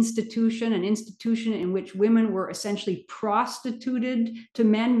corrupt institution, an institution in which women were essentially prostituted to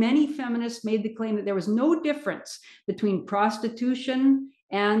men. Many feminists made the claim that there was no difference between prostitution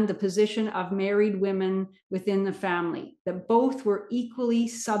and the position of married women within the family, that both were equally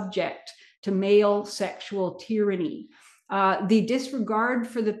subject to male sexual tyranny. The disregard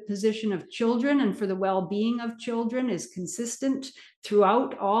for the position of children and for the well-being of children is consistent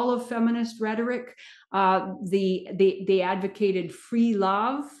throughout all of feminist rhetoric. They advocated free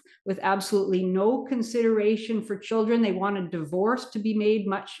love with absolutely no consideration for children. They wanted divorce to be made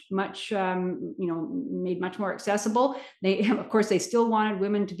much more accessible. Of course, they still wanted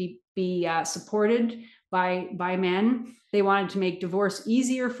women to be supported by men. They wanted to make divorce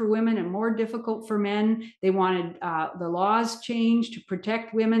easier for women and more difficult for men. They wanted the laws changed to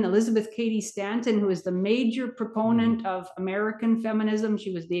protect women. Elizabeth Cady Stanton, who is the major proponent of American feminism,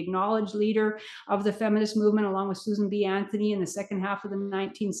 she was the acknowledged leader of the feminist movement, along with Susan B. Anthony in the second half of the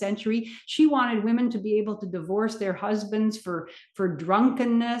 19th century. She wanted women to be able to divorce their husbands for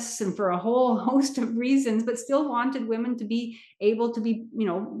drunkenness and for a whole host of reasons, but still wanted women to be able to be,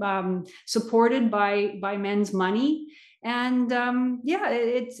 supported by men's money. And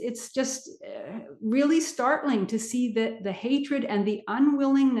it's just really startling to see the hatred and the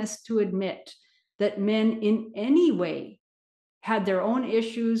unwillingness to admit that men in any way had their own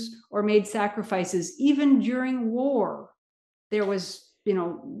issues or made sacrifices. Even during war, there was,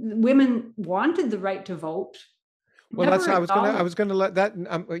 women wanted the right to vote. Well, that's I was gonna let that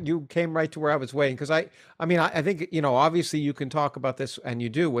you came right to where I was waiting, because I think obviously you can talk about this, and you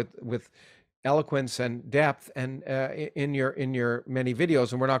do with eloquence and depth, and in your many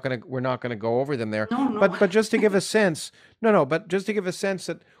videos, and we're not gonna go over them there. No. But just to give a sense, but just to give a sense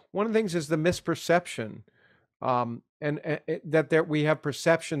that one of the things is the misperception, and that we have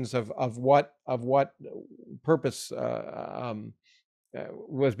perceptions of what purpose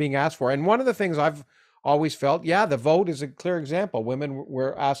was being asked for. And one of the things I've always felt, the vote is a clear example. Women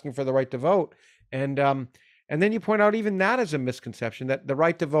were asking for the right to vote, and then you point out even that is a misconception, that the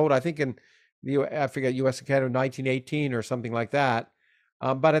right to vote, I think in I forget, U.S. and Canada 1918 or something like that.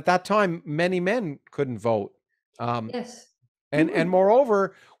 But at that time, many men couldn't vote. Yes. And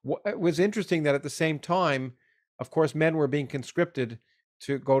moreover, it was interesting that at the same time, of course, men were being conscripted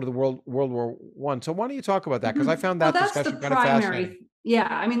to go to the World War I. So why don't you talk about that? Because I found that discussion kind of fascinating. Yeah,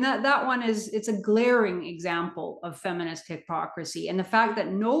 I mean, that one it's a glaring example of feminist hypocrisy. And the fact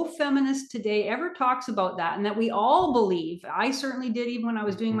that no feminist today ever talks about that, and that we all believe, I certainly did even when I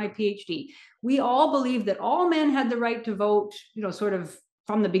was doing my PhD, we all believe that all men had the right to vote, sort of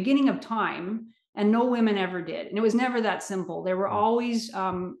from the beginning of time, and no women ever did. And it was never that simple. There were always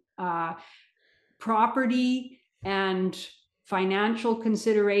property and financial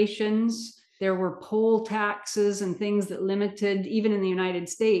considerations. There were poll taxes and things that limited, even in the United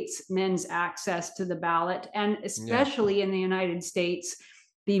States, men's access to the ballot. And especially in the United States,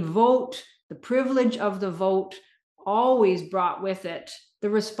 the vote, the privilege of the vote, always brought with it the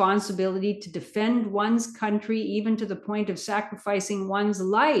responsibility to defend one's country, even to the point of sacrificing one's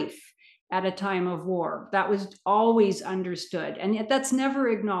life at a time of war. That was always understood. And yet that's never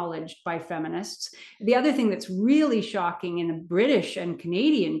acknowledged by feminists. The other thing that's really shocking in the British and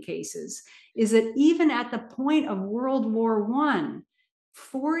Canadian cases is that even at the point of World War I,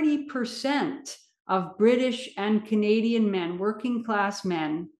 40% of British and Canadian men, working class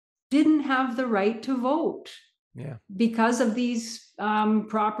men, didn't have the right to vote. Because of these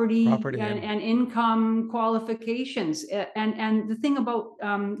property and income qualifications. And the thing about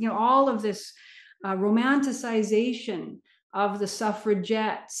all of this romanticization of the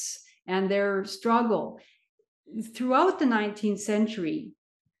suffragettes and their struggle, throughout the 19th century,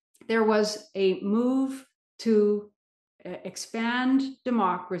 there was a move to expand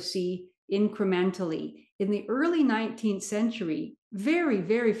democracy incrementally. In the early 19th century, very,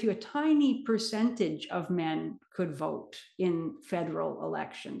 very few, a tiny percentage of men could vote in federal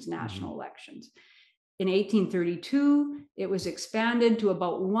elections, national elections. In 1832, it was expanded to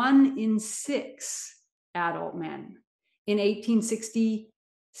about 1 in 6 adult men. In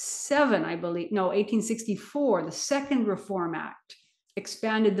 1864, the Second Reform Act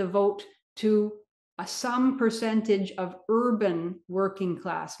expanded the vote to some percentage of urban working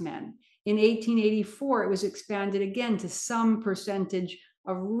class men. In 1884, it was expanded again to some percentage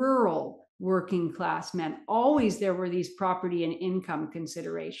of rural working class men. Always there were these property and income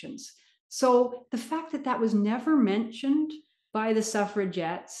considerations. So the fact that that was never mentioned by the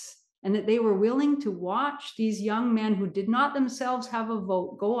suffragettes, and that they were willing to watch these young men who did not themselves have a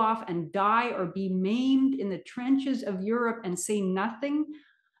vote go off and die or be maimed in the trenches of Europe and say nothing,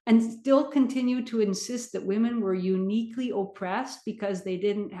 and still continue to insist that women were uniquely oppressed because they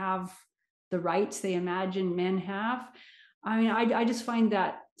didn't have the rights they imagine men have. I mean, I just find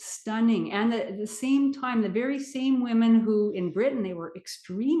that stunning. And at the same time, the very same women who in Britain, they were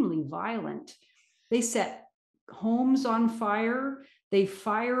extremely violent. They set homes on fire. They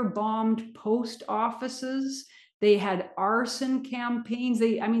firebombed post offices. They had arson campaigns.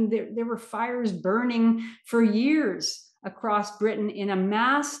 There were fires burning for years across Britain in a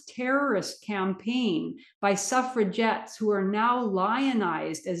mass terrorist campaign by suffragettes who are now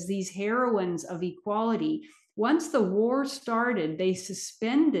lionized as these heroines of equality, once the war started, they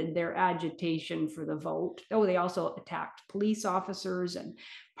suspended their agitation for the vote. Oh, they also attacked police officers and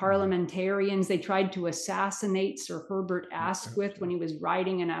parliamentarians. They tried to assassinate Sir Herbert Asquith when he was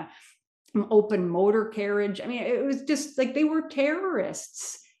riding in an open motor carriage. I mean, it was just like they were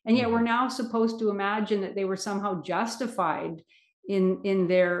terrorists. And yet we're now supposed to imagine that they were somehow justified in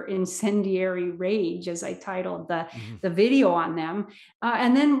their incendiary rage, as I titled the video on them.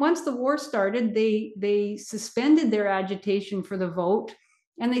 And then once the war started, they suspended their agitation for the vote,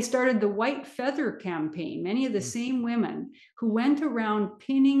 and they started the white feather campaign. Many of the same women who went around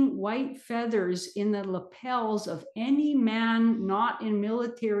pinning white feathers in the lapels of any man not in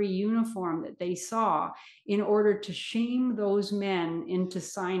military uniform that they saw, in order to shame those men into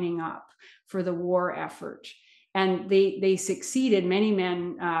signing up for the war effort. And they succeeded. Many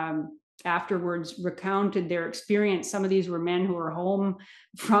men afterwards recounted their experience. Some of these were men who were home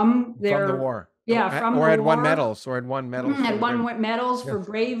from the war. Yeah, from or had won medals, or had won medals. Had won medals for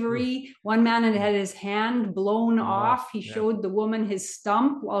bravery. One man had his hand blown off. He showed the woman his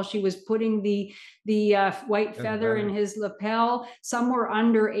stump while she was putting the white feather in his lapel. Some were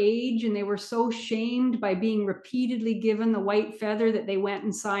underage, and they were so shamed by being repeatedly given the white feather that they went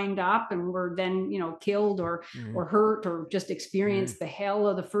and signed up and were then, killed or hurt, or just experienced the hell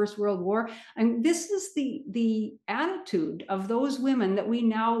of the First World War. And this is the attitude of those women that we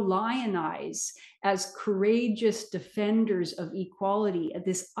now lionize as courageous defenders of equality, at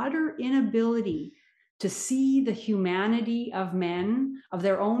this utter inability to see the humanity of men, of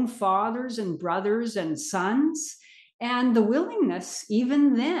their own fathers and brothers and sons, and the willingness,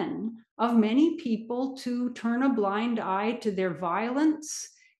 even then, of many people to turn a blind eye to their violence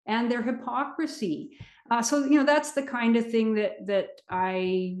and their hypocrisy. So that's the kind of thing that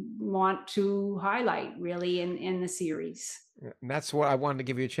I want to highlight, really, in the series. And that's what I wanted to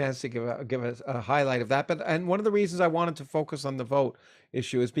give you a chance to give a highlight of that. And one of the reasons I wanted to focus on the vote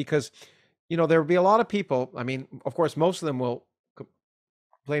issue is because, there will be a lot of people. I mean, of course, most of them will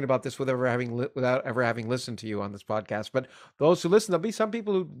complain about this without ever having listened to you on this podcast. But those who listen, there'll be some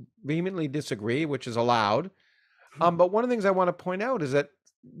people who vehemently disagree, which is allowed. But one of the things I want to point out is that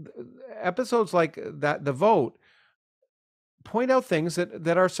episodes like that, the vote, point out things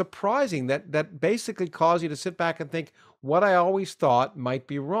that are surprising, that basically cause you to sit back and think, what I always thought might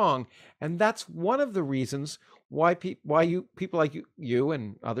be wrong. And that's one of the reasons why people like you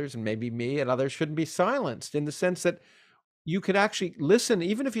and others, and maybe me and others, shouldn't be silenced, in the sense that you could actually listen,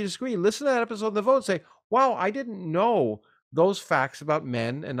 even if you disagree, listen to that episode of the vote and say, wow, I didn't know those facts about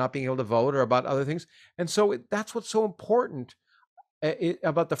men and not being able to vote, or about other things. And so that's what's so important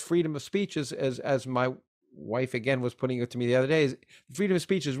about the freedom of speech, as my wife again was putting it to me the other day, is freedom of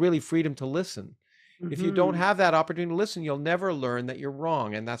speech is really freedom to listen. If you don't have that opportunity to listen, you'll never learn that you're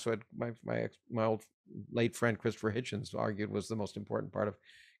wrong. And that's what my old late friend Christopher Hitchens argued was the most important part of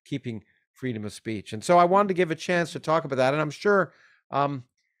keeping freedom of speech. And so I wanted to give a chance to talk about that. And I'm sure,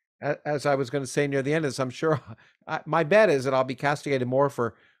 as I was going to say near the end of this, I'm sure my bet is that I'll be castigated more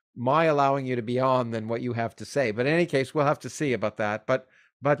for my allowing you to be on than what you have to say. But in any case, we'll have to see about that. But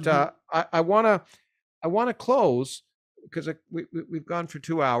I want to close, because we've gone for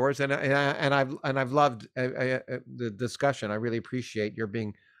 2 hours, and I've loved the discussion. I really appreciate your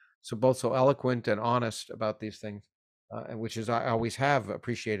being both so eloquent and honest about these things, which is I always have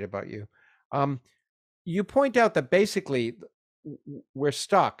appreciated about you. You point out that basically we're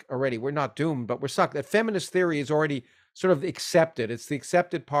stuck already. We're not doomed, but we're stuck. That feminist theory is already sort of accepted. It's the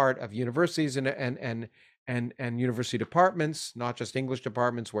accepted part of universities and university departments, not just English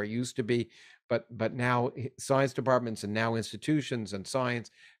departments where it used to be, but now science departments, and now institutions and science,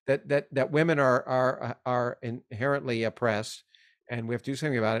 that women are inherently oppressed, and we have to do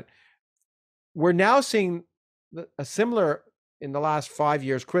something about it. We're now seeing a similar, in the last 5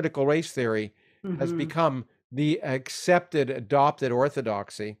 years, critical race theory has become the accepted, adopted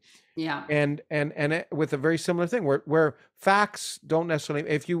orthodoxy. Yeah. And with a very similar thing, where facts don't necessarily,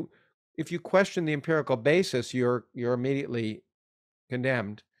 if you question the empirical basis, you're immediately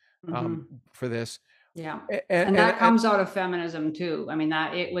condemned for this. Yeah. And that comes out of feminism too. I mean,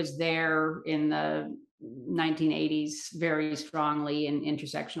 that it was there in the 1980s very strongly in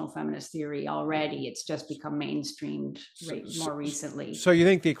intersectional feminist theory already. It's just become mainstreamed more recently. So you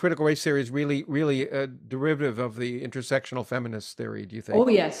think the critical race theory is really a derivative of the intersectional feminist theory, do you think? Oh,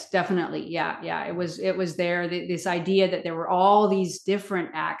 yes, definitely. Yeah. It was there, this idea that there were all these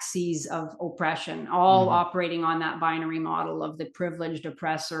different axes of oppression, all operating on that binary model of the privileged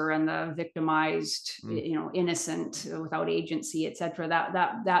oppressor and the victimized, innocent without agency, et cetera.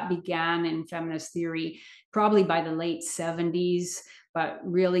 That began in feminist theory probably by the late 70s, but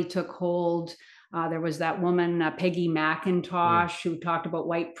really took hold There was that woman, Peggy McIntosh, who talked about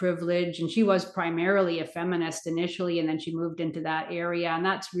white privilege, and she was primarily a feminist initially, and then she moved into that area. And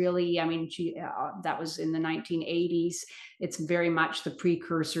that's really, I mean, that was in the 1980s. It's very much the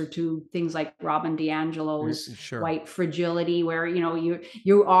precursor to things like Robin DiAngelo's Sure. white fragility, where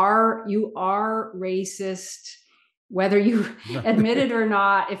you are racist whether you admit it or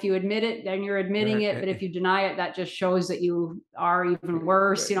not. If you admit it, then you're admitting it. But if you deny it, that just shows that you are even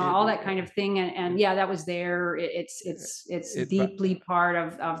worse, all that kind of thing. And yeah, that was there. It's deeply part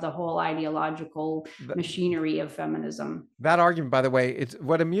of the whole ideological machinery of feminism. That argument, by the way, it's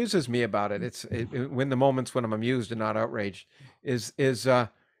what amuses me about it. When the moments when I'm amused and not outraged is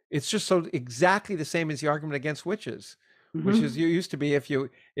it's just so exactly the same as the argument against witches. Which is, you used to be, if you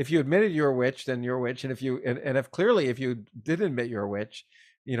admitted you're a witch, then you're a witch, and if you didn't admit you're a witch,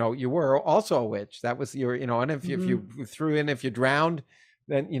 you were also a witch. That was your, and if you threw in, if you drowned,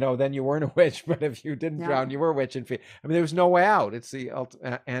 then then you weren't a witch. But if you didn't drown, you were a witch. And I mean, there was no way out. It's the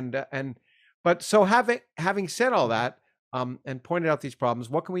but so having said all that, and pointed out these problems,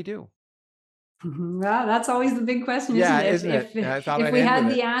 what can we do? Well, that's always the big question, isn't it? If we had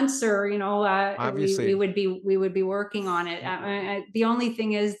the answer, obviously we would be working on it. The only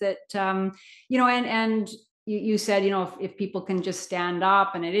thing is that and you said, if people can just stand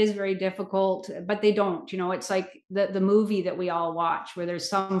up, and it is very difficult, but they don't. It's like the movie that we all watch, where there's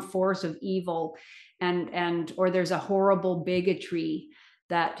some force of evil, or there's a horrible bigotry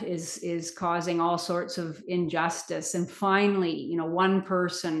that is causing all sorts of injustice. And finally, one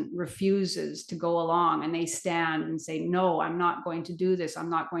person refuses to go along, and they stand and say, no, I'm not going to do this. I'm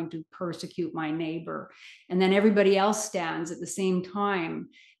not going to persecute my neighbor. And then everybody else stands at the same time,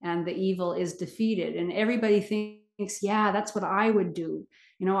 and the evil is defeated. And everybody thinks, yeah, that's what I would do.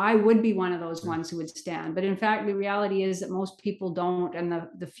 I would be one of those ones who would stand. But in fact, the reality is that most people don't. And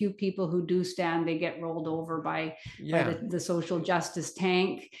the few people who do stand, they get rolled over by the social justice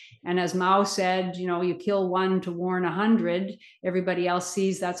tank. And as Mao said, you kill one to warn 100. Everybody else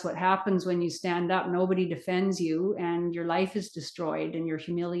sees that's what happens when you stand up. Nobody defends you, and your life is destroyed, and you're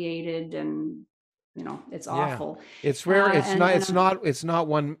humiliated, and it's awful. It's rare. It's not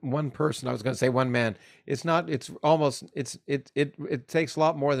one person. I was going to say one man. It's not. It's almost. It takes a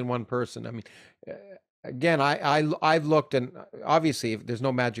lot more than one person. I mean, again, I've looked, and obviously there's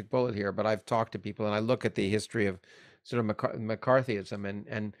no magic bullet here, but I've talked to people, and I look at the history of sort of McCarthyism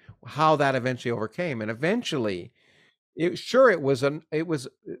and how that eventually overcame, and eventually, it was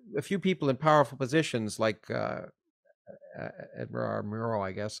a few people in powerful positions like Edward R. Murrow,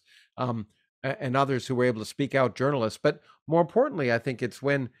 I guess. And others who were able to speak out, journalists. But more importantly, I think it's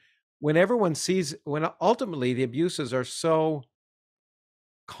when everyone sees, when ultimately the abuses are so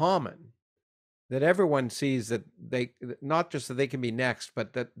common that everyone sees that they, not just that they can be next,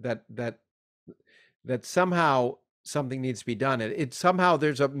 but that somehow something needs to be done. It somehow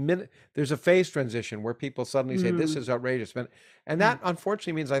there's a phase transition where people suddenly say, this is outrageous. And that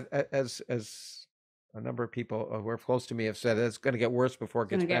unfortunately means, as a number of people who are close to me have said, it's going to get worse before it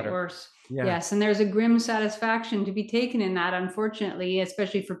gets better. Get worse. Yeah. Yes. And there's a grim satisfaction to be taken in that, unfortunately,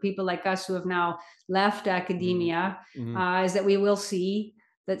 especially for people like us who have now left academia, is that we will see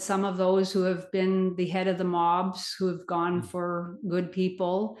that some of those who have been the head of the mobs, who have gone for good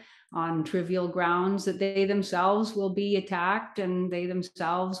people on trivial grounds, that they themselves will be attacked, and they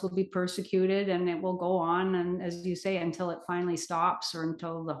themselves will be persecuted, and it will go on. And as you say, until it finally stops, or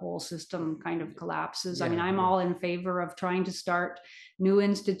until the whole system kind of collapses. I mean, I'm all in favor of trying to start new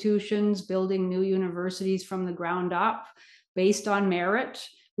institutions, building new universities from the ground up based on merit.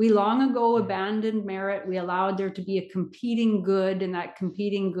 We long ago abandoned merit. We allowed there to be a competing good, and that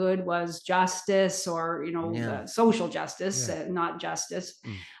competing good was justice, or social justice, not justice,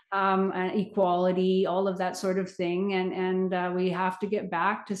 equality, all of that sort of thing. And we have to get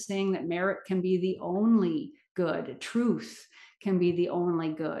back to saying that merit can be the only good. Truth can be the only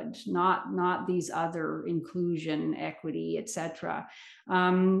good, not these other, inclusion, equity, etc.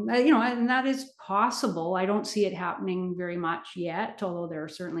 And that is possible. I don't see it happening very much yet, although there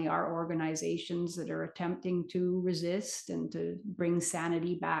certainly are organizations that are attempting to resist and to bring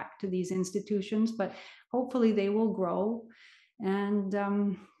sanity back to these institutions, but hopefully they will grow. And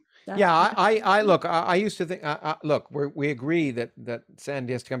I look, I used to think, look, we agree that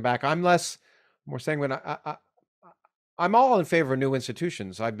Sandy has to come back. I'm more sanguine. I'm all in favor of new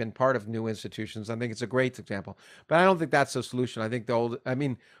institutions. I've been part of new institutions. I think it's a great example, but I don't think that's the solution. I think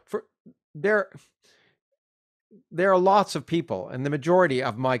there are lots of people, and the majority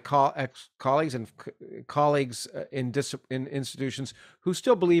of my colleagues and colleagues in institutions who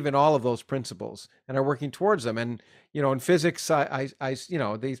still believe in all of those principles and are working towards them. And in physics,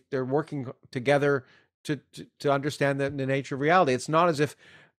 they're working together to understand the nature of reality. It's not as if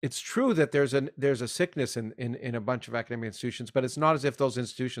it's true that there's a sickness in a bunch of academic institutions, but it's not as if those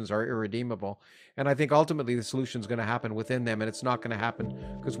institutions are irredeemable. And I think ultimately the solution is going to happen within them, and it's not going to happen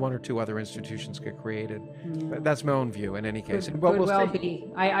because one or two other institutions get created. Yeah. That's my own view in any case. Could well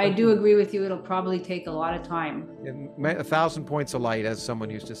be. I do agree with you. It'll probably take a lot of time. 1,000 points of light, as someone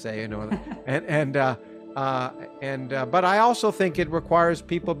used to say, but I also think it requires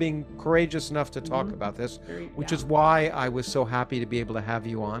people being courageous enough to talk about this, which is why I was so happy to be able to have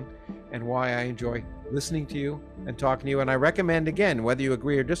you on, and why I enjoy listening to you and talking to you. And I recommend, again, whether you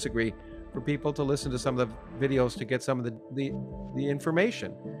agree or disagree, for people to listen to some of the videos to get some of the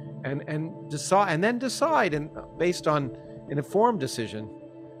information, and decide, and based on an informed decision,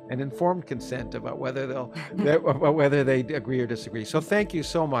 an informed consent about whether whether they agree or disagree. So thank you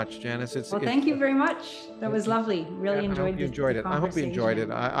so much, Janice. Thank you very much. That was lovely. Really enjoyed it. I hope you enjoyed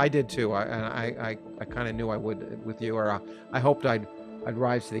it. I did too. I kind of knew I would with you, or I hoped I'd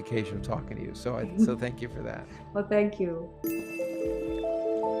rise to the occasion of talking to you. So thank you for that. Well, thank you.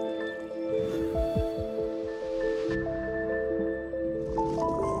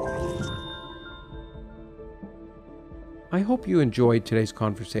 I hope you enjoyed today's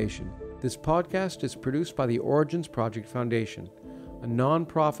conversation. This podcast is produced by the Origins Project Foundation, a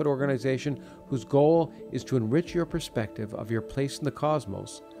non-profit organization whose goal is to enrich your perspective of your place in the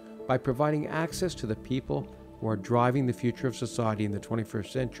cosmos by providing access to the people who are driving the future of society in the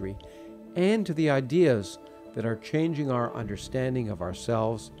 21st century, and to the ideas that are changing our understanding of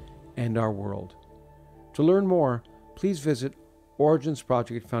ourselves and our world. To learn more, please visit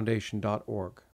originsprojectfoundation.org.